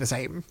essentially the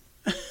same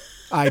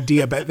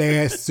idea, but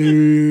they're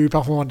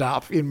super horned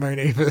up in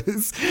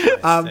Manifa's.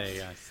 I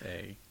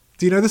see.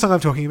 Do you know the song I'm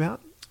talking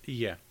about?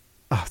 Yeah.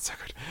 Oh, it's so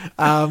good.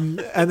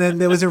 And then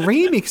there was a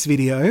remix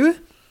video.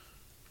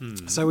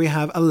 So we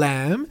have a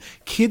lamb,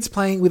 kids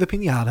playing with a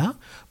piñata.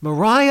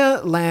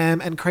 Mariah,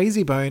 Lamb, and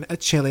Crazy Bone are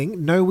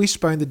chilling. No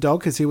Wishbone the dog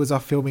because he was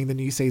off filming the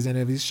new season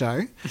of his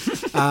show.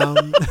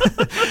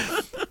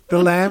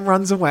 The lamb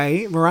runs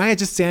away. Mariah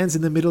just stands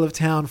in the middle of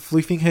town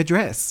floofing her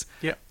dress.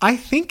 Yep. I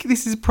think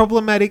this is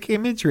problematic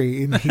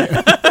imagery in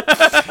here.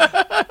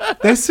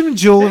 There's some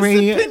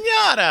jewelry. It's a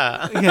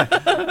piñata.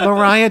 Yeah.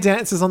 Mariah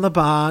dances on the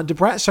bar.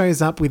 Debrat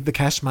shows up with the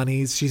cash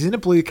monies. She's in a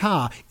blue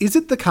car. Is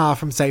it the car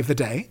from Save the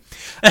Day?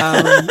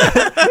 And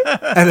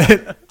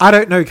then, I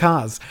don't know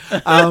cars.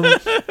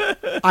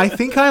 I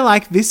think I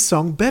like this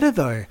song better,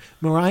 though.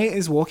 Mariah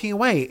is walking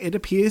away. It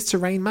appears to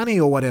rain money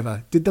or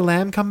whatever. Did the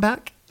lamb come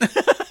back?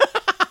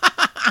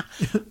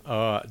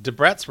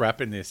 Debrat's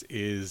rap in this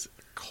is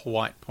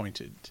quite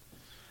pointed.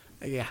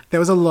 Yeah, there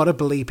was a lot of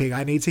bleeping.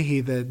 I need to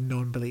hear the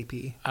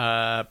non-bleepy.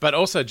 But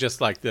also just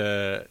like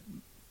the,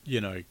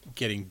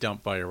 getting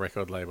dumped by a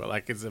record label.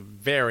 Like it's a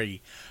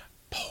very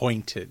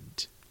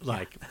pointed,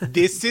 like,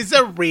 this is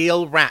a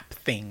real rap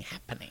thing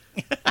happening.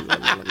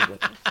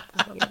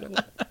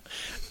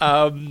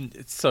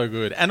 It's so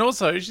good. And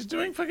also she's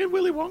doing fucking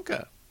Willy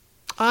Wonka.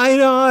 I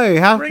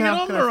know. Bring it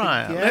on,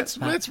 Mariah. Let's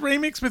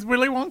remix with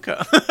Willy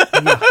Wonka.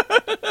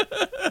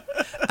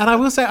 And I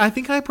will say, I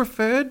think I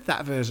preferred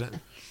that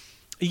version.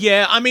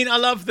 Yeah, I mean, I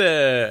love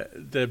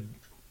the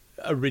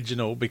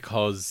original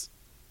because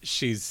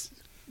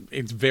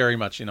it's very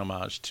much in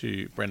homage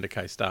to Brenda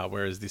K. Starr,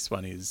 whereas this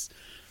one is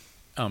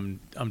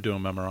I'm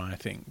doing my Mariah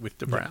thing with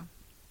Debrat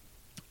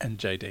and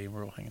JD.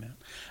 We're all hanging out.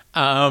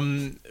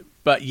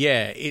 But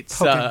yeah,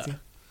 it's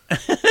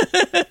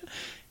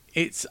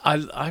it's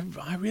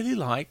I really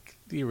like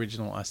the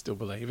original. I Still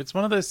Believe. It's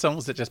one of those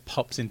songs that just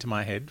pops into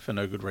my head for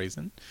no good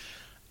reason,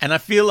 and I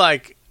feel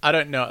like I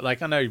don't know.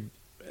 Like I know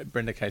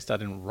Brenda K. Starr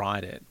didn't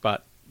write it,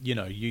 but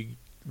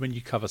when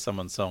you cover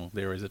someone's song,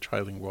 there is a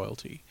trailing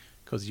royalty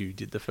because you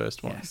did the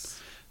first one.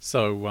 Yes.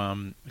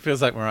 So it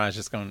feels like Mariah's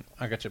just going,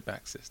 I got your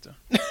back, sister.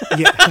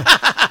 Yeah.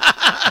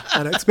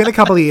 I know, it's been a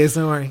couple of years,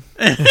 don't worry.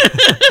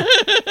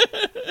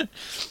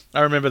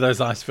 I remember those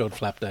ice-filled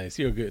flap days.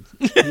 You're good.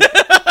 Look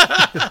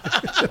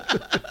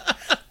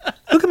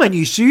at my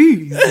new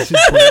shoes.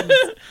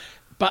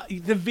 But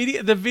the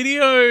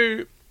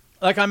video,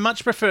 like I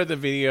much prefer the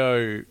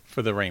video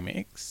for the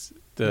remix,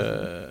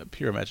 the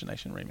Pure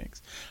Imagination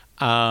remix.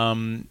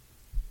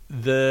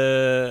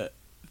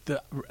 The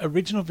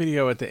original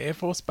video at the Air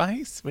Force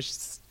Base, which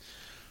is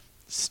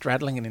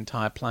straddling an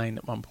entire plane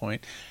at one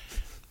point.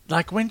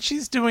 Like when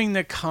she's doing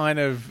the kind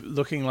of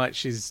looking like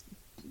she's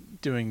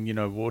doing,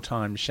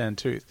 wartime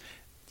Shantuth,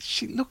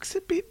 she looks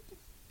a bit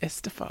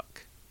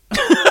Estefuck.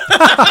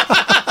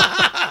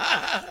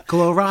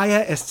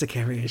 Gloria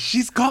Estefan.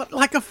 She's got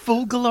like a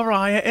full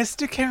Gloria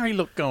Estefan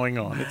look going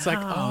on. Wow. It's like,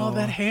 oh,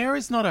 that hair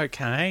is not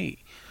okay.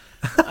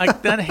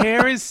 Like that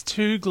hair is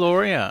too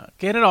Gloria.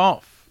 Get it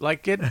off.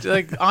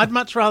 I'd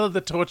much rather the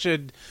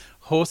tortured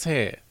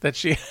horsehair that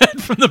she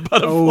had from the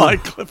Butterfly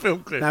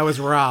film clip. That was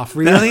rough.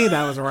 Really?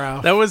 That was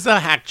rough. That was an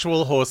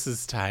actual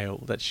horse's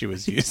tail that she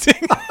was using.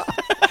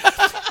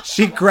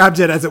 She grabbed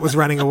it as it was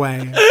running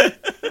away.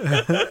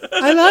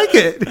 I like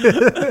it.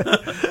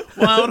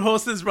 Wild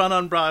horses run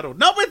unbridled.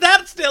 Not with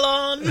that still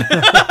on.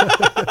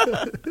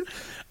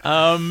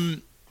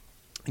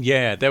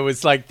 Yeah, there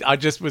was like I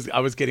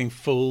was getting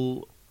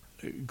full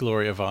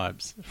Gloria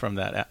vibes from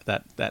that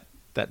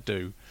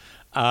do.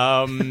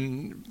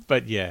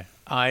 But yeah,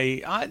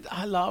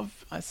 I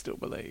love I Still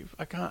Believe.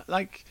 I can't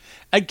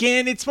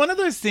again, it's one of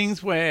those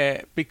things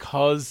where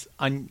because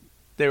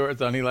there are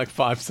only like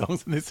 5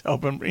 songs in this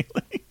album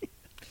really.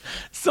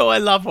 So I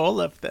love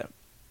all of them.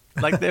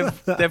 Like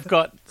they've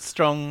got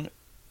strong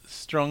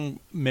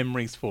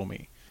memories for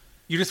me.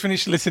 You just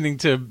finished listening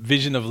to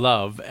Vision of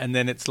Love and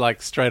then it's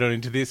like straight on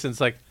into this and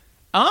it's like,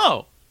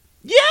 oh,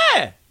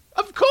 yeah,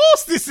 of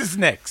course this is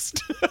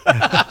next.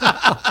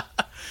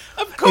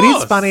 Of course. It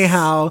is funny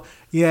how,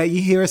 you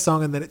hear a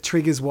song and then it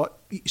triggers what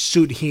you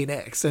should hear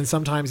next. And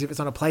sometimes if it's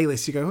on a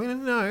playlist, you go, well,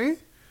 no,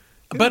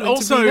 But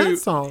meant to be also, that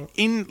song.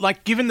 in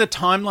like given the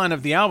timeline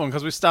of the album,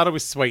 because we started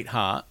with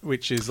 "Sweetheart,"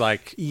 which is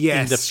like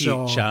Yes, in the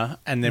sure. future,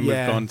 and then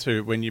Yeah. we've gone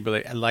to "When You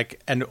Believe," and like,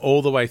 and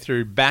all the way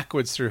through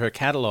backwards through her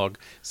catalog.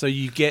 So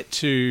you get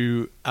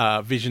to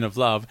 "Vision of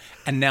Love,"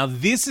 and now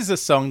this is a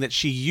song that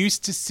she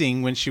used to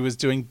sing when she was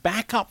doing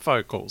backup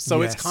vocals.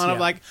 So it's Yes, kind of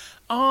yeah. like,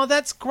 oh,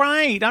 that's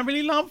great. I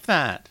really love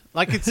that.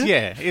 Like it's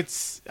I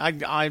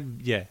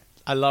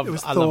love. It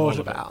was I love all thought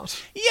of it.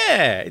 about.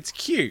 Yeah, it's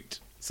cute.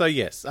 So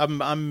yes,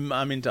 I'm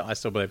into I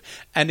Still Believe.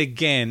 And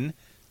again,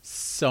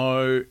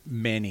 so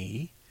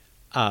many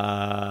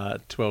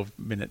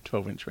 12-minute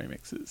 12-inch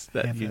remixes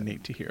that you Heaven.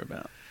 need to hear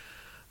about.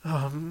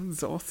 I'm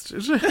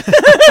exhausted.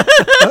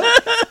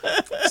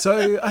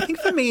 So I think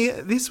for me,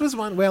 this was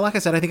one where, like I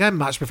said, I think I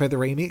much prefer the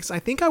remix. I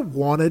think I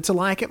wanted to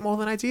like it more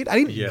than I did. I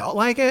didn't Yeah. not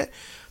like it,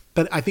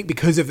 but I think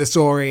because of the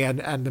story and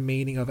the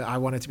meaning of it, I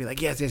wanted to be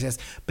like, yes.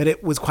 But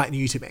it was quite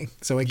new to me.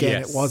 So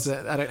again, Yes. it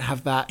wasn't, I don't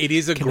have that. It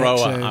is a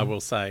connection. grower, I will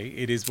say.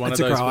 It is one It's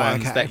of a those grower,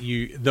 ones okay.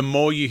 that the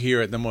more you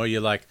hear it, the more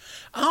you're like,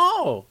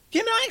 oh,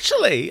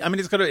 actually. I mean,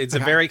 it's a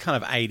Okay. very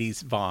kind of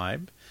 80s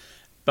vibe.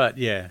 But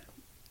yeah.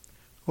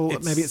 Or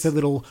maybe it's a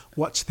little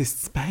watch this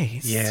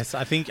space. Yes,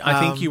 I think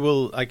you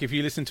will, like, if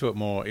you listen to it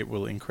more, it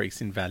will increase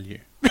in value.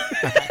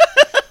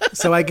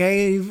 So I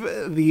gave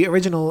the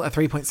original a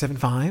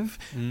 3.75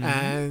 Mm-hmm.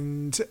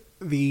 and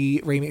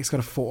the remix got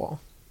a 4.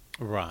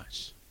 Right.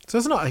 So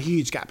there's not a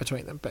huge gap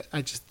between them, but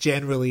I just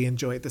generally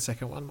enjoyed the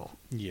second one more.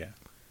 Yeah.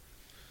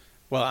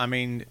 Well, I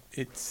mean,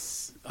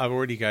 I've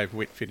already gave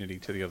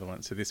Witfinity to the other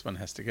one, so this one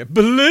has to go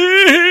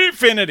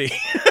Beliefinity.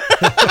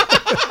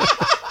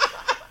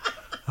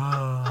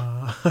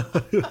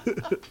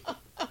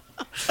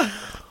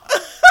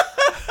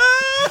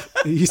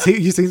 You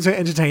seem so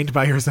entertained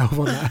by yourself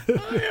on that.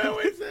 I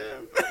always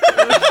am.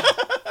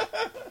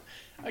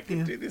 I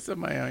can do this on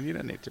my own. You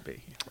don't need to be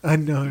here. I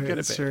know, Go to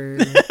it's bed. true.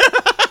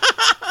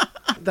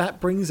 That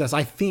brings us,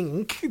 I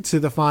think, to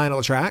the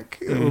final track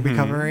that we'll be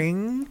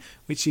covering,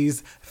 which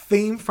is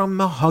Theme from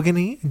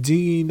Mahogany, Do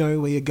You Know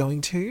Where You're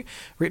Going To?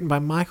 Written by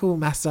Michael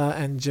Massa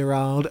and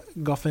Gerald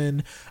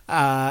Goffin.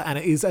 And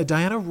it is a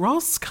Diana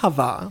Ross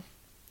cover.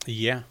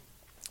 Yeah.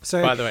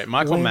 So, By the way,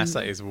 Michael when-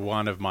 Massa is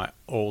one of my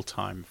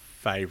all-time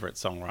favorite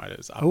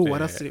songwriters. Up Oh, there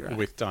what else did he write?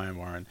 With Diane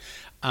Warren.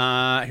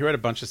 He wrote a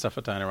bunch of stuff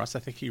for Diana Ross. I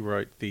think he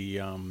wrote the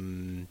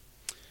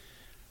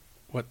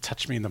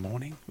Touch Me in the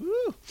Morning.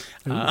 Woo.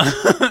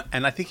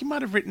 And I think he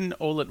might have written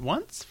All at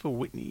Once for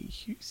Whitney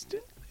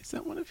Houston. Is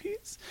that one of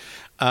his?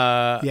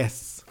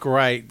 Yes.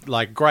 Great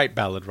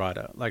ballad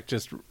writer. Like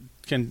just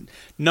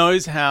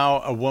knows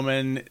how a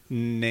woman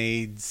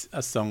needs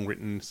a song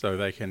written so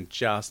they can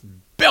just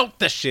belt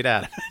the shit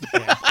out of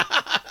it.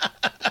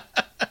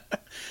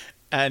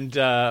 And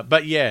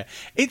but yeah,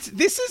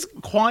 this is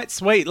quite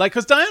sweet. Like,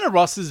 because Diana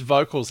Ross's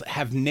vocals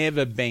have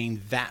never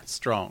been that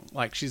strong.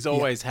 Like, she's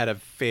always had a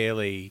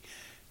fairly,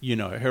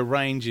 her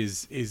range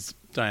is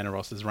Diana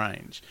Ross's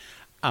range.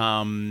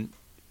 And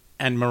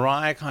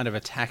Mariah kind of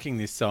attacking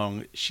this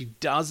song, she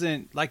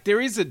doesn't like. There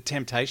is a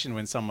temptation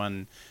when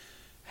someone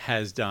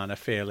has done a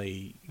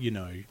fairly,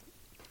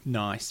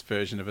 nice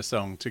version of a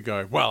song to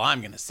go, well, I'm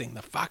going to sing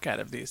the fuck out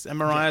of this. And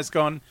Mariah's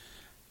gone,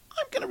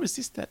 I'm going to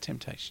resist that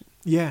temptation.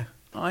 Yeah.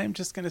 I am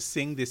just going to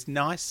sing this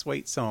nice,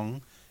 sweet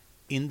song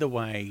in the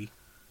way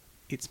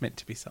it's meant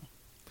to be sung.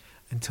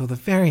 Until the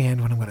very end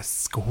when I'm going to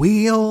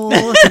squeal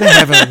to the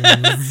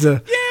heavens. Yeah,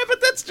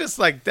 but that's just,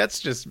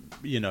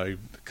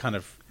 kind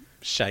of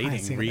shading,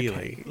 Icing on the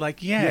really. cake.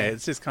 Like, Yeah.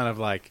 it's just kind of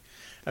like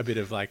a bit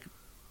of like...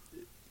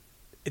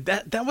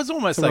 That was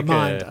almost It's a like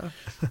reminder.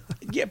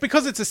 Yeah,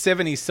 because it's a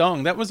 70s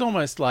song, that was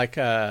almost like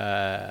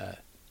a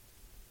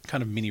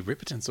kind of Minnie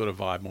Riperton sort of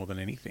vibe more than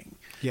anything.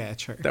 Yeah,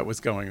 true. That was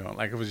going on.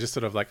 Like, it was just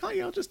sort of like, oh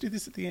yeah, I'll just do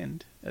this at the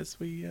end as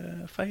we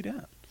fade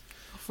out.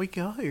 Off we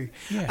go.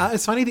 Yeah.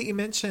 It's funny that you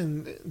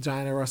mentioned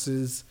Diana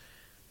Ross's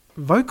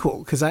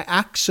vocal, because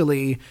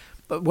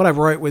what I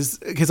wrote was,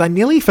 because I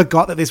nearly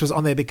forgot that this was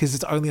on there because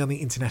it's only on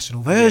the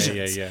international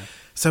versions. Yeah.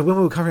 So when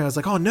we were covering, I was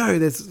like, oh no,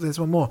 there's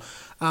one more.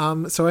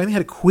 So I only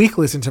had a quick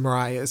listen to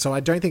Mariah, so I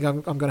don't think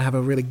I'm going to have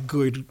a really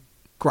good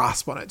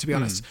grasp on it, to be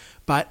honest.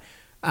 But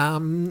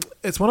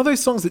it's one of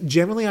those songs that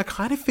generally I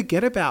kind of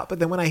forget about, but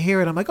then when I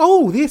hear it, I'm like,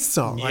 oh, this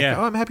song. Like, Yeah.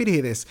 oh, I'm happy to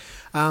hear this.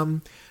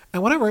 And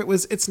what I wrote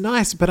was, it's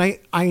nice, but I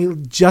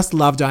just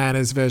love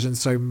Diana's version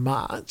so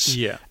much.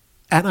 Yeah.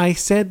 And I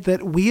said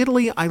that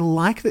weirdly, I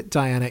like that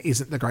Diana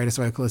isn't the greatest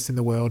vocalist in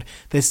the world.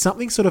 There's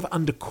something sort of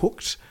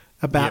undercooked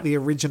about the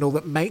original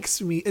that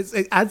makes me,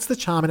 it adds the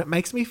charm, and it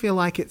makes me feel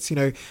like it's,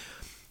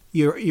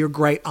 your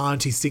great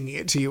auntie singing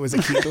it to you as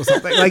a kid or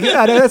something. Like,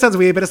 I know that sounds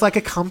weird, but it's like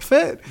a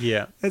comfort.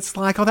 Yeah. It's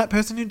like, oh, that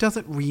person who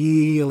doesn't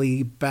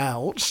really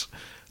belt,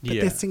 but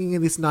Yeah. they're singing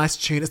in this nice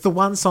tune. It's the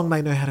one song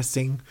they know how to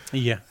sing.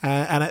 Yeah.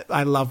 And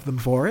I love them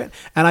for it.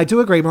 And I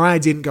do agree, Mariah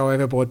didn't go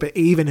overboard, but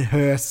even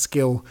her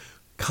skill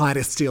kind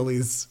of still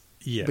is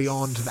Yes.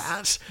 beyond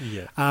that.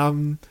 Yeah.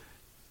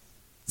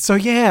 So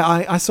yeah,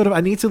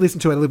 I need to listen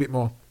to it a little bit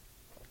more.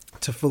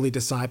 to fully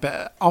decide.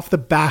 But off the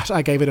bat,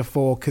 I gave it a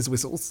 4 because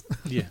whistles.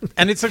 Yeah.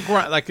 And it's a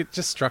great, like, it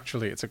just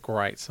structurally, it's a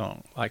great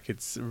song. Like,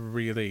 it's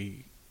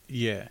really,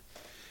 yeah.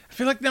 I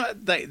feel like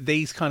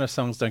these kind of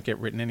songs don't get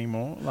written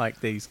anymore.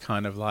 Like, these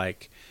kind of,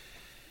 like,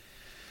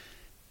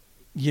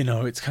 you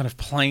know, it's kind of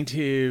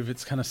plaintive,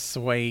 it's kind of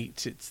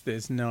sweet,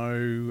 there's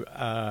no,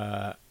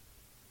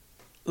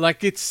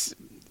 like, it's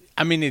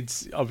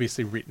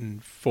obviously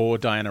written for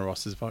Diana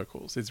Ross's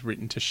vocals. It's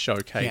written to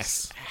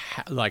showcase,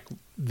 like,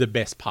 the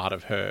best part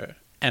of her.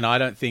 And I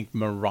don't think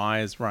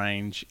Mariah's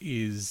range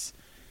is,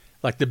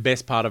 like, the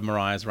best part of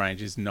Mariah's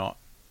range is not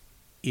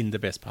in the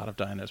best part of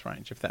Diana's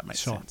range, if that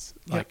makes sense.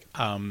 Like,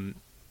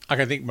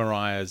 I think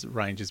Mariah's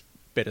range is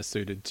better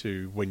suited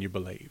to When You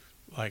Believe.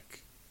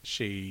 Like,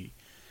 she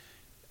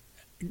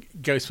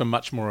goes for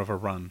much more of a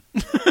run.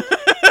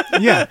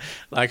 Yeah.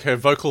 Like, her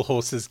vocal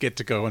horses get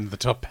to go in the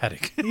top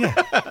paddock. Yeah.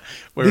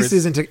 Whereas,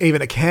 this isn't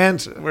even a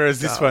canter. Whereas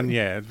this one,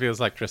 yeah, it feels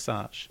like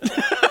dressage.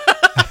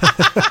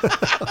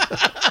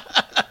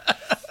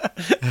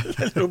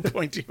 That little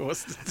pointy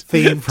horse.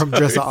 Theme from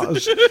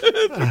Dressage.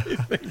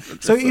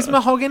 So is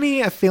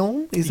Mahogany a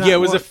film? Is that it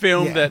was a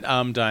film that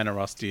Diana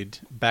Ross did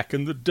back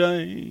in the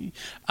day.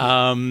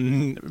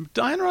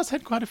 Diana Ross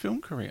had quite a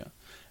film career.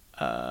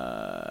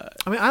 I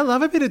mean, I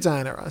love a bit of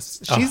Diana Ross.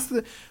 She's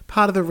the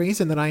part of the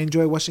reason that I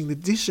enjoy washing the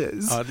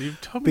dishes. Oh,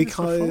 you've told me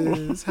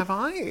because have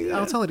I? Yeah.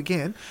 I'll tell it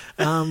again.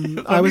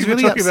 I was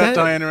really talking about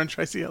Diana and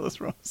Tracy Ellis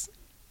Ross.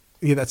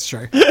 Yeah, that's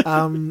true.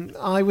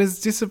 I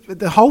was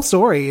the whole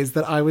story is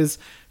that I was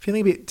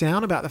feeling a bit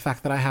down about the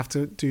fact that I have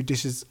to do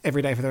dishes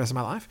every day for the rest of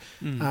my life.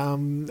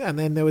 And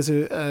then there was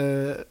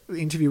a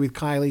interview with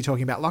Kylie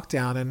talking about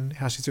lockdown and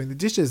how she's doing the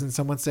dishes, and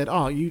someone said,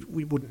 "Oh,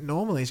 we wouldn't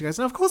normally." She goes,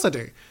 "No, of course I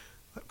do.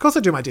 Of course I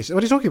do my dishes.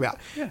 What are you talking about?"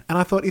 Yeah. And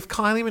I thought, if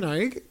Kylie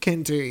Minogue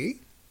can do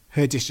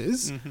her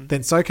dishes,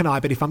 then so can I.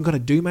 But if I'm going to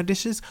do my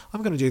dishes,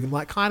 I'm going to do them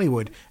like Kylie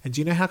would. And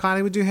do you know how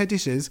Kylie would do her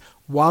dishes?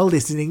 While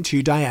listening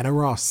to Diana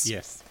Ross.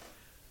 Yes.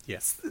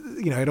 Yes.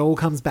 You know, it all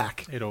comes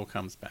back. It all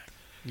comes back.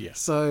 Yes.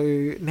 So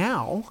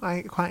now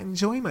I quite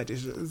enjoy my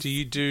dishes. Do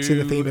you do to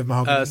the theme of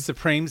Mahogany?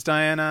 Supremes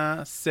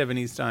Diana,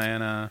 70s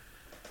Diana,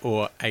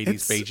 or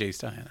 80s Bee Gees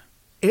Diana?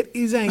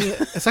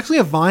 It's actually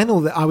a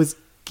vinyl that I was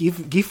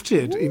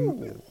gifted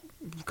in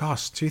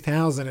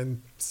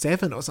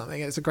 2007 or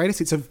something. It's the greatest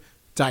hits of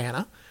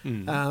Diana.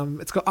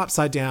 It's got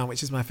Upside Down,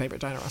 which is my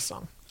favorite Diana Ross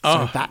song.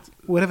 So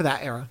whatever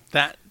that era.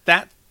 That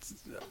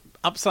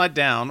Upside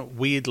Down,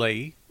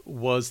 weirdly,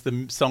 was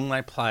the song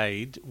they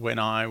played when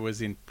I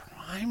was in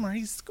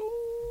primary school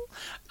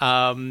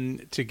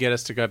to get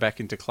us to go back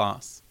into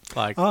class.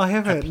 Like, I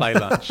haven't. At play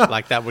lunch.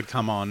 Like, that would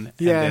come on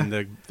and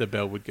then the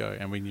bell would go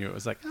and we knew it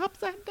was like,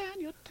 upside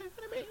down, you're talking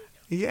to me.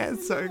 Yeah,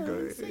 it's so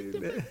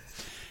good.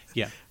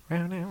 Yeah.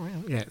 Round and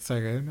round. Yeah, it's so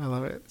good. I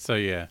love it. So,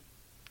 yeah.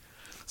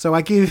 So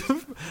I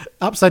give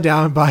Upside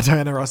Down by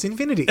Diana Ross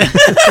infinity.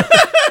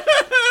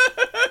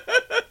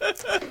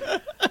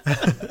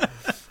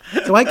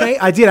 So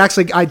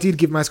I did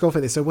give my score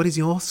for this. So what is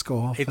your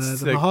score for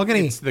the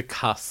Mahogany? It's the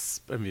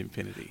cusp of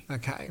infinity.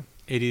 Okay.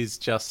 It is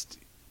just,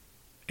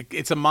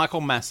 it's a Michael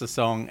Massa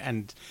song,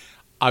 and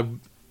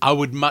I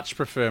would much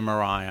prefer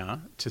Mariah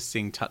to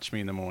sing Touch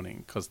Me in the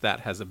Morning, because that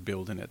has a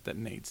build in it that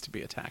needs to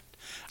be attacked.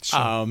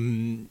 Sure.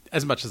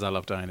 As much as I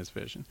love Diana's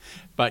version.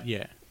 But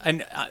yeah,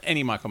 and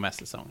any Michael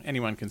Massa song,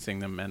 anyone can sing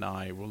them and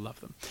I will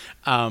love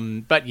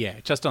them. But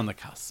yeah, just on the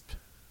cusp.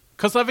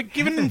 Because I've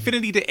given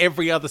infinity to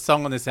every other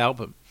song on this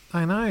album.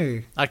 I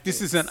know. Like,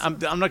 this isn't, I'm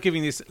not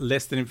giving this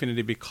less than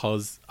infinity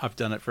because I've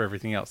done it for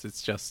everything else.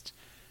 It's just,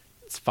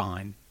 it's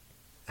fine.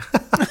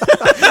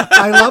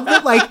 I love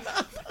that, like,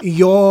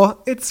 your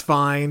it's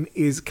fine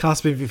is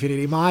cusp of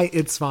infinity. My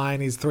it's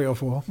fine is 3 or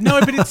 4. No,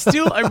 but it's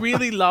still, I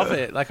really love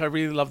it. Like, I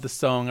really love the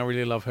song. I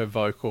really love her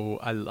vocal.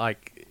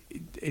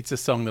 It's a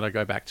song that I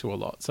go back to a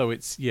lot. So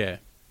it's, yeah.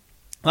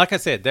 Like I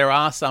said, there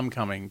are some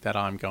coming that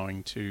I'm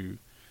going to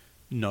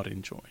not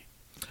enjoy.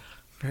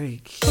 Very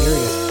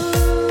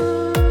curious.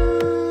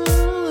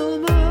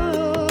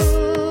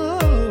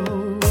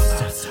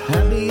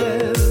 At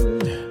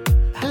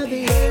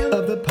the end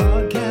of the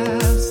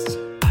podcast.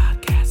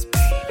 Podcast,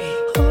 baby.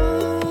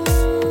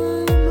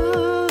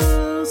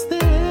 Almost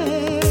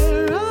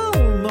there.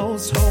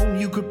 Almost home,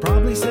 you could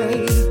probably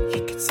say.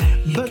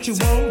 But you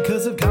won't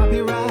because of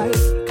copyright.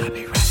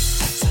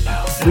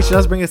 Which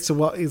does bring us to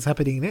what is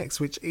happening next,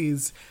 which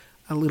is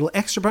a little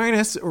extra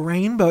bonus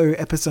rainbow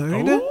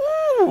episode. Ooh.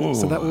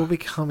 So that will be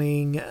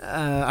coming,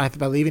 I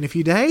believe, in a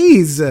few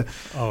days. Or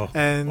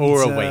a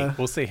week.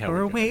 We'll see how.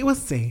 Or a week. We'll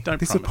see. Don't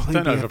this promise. will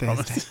Don't probably be a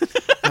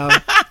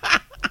overpromise.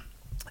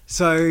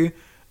 So,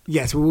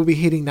 yes, we will be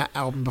hitting that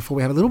album before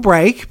we have a little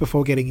break,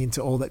 before getting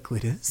into All That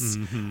Glitters.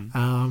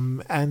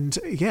 Mm-hmm. And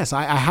yes,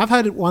 I have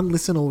had one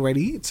listen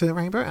already to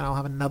Rainbow, and I'll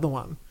have another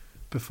one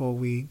before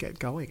we get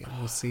going, and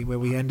we'll see where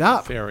we end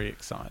up. Very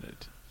excited.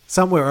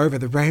 Somewhere over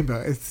the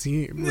rainbow, I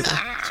assume. With a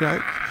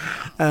joke.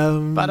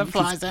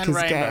 Butterflies and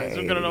rainbows.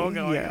 We've got it all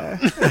going on.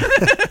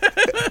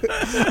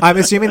 I'm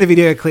assuming the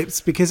video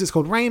clips, because it's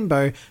called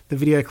Rainbow, the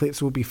video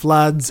clips will be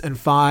floods and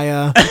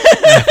fire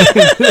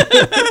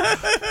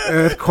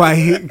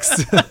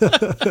earthquakes.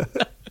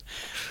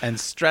 And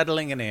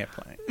straddling an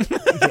airplane.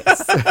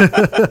 Yes.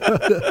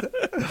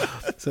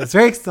 So it's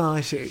very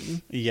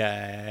exciting.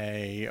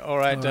 Yay. All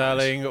right,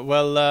 darling.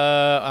 Well,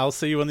 I'll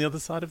see you on the other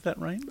side of that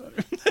rainbow.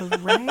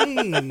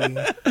 Hooray.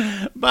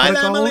 Bye,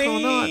 Gold or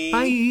Emily. not.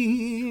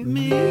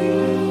 Bye.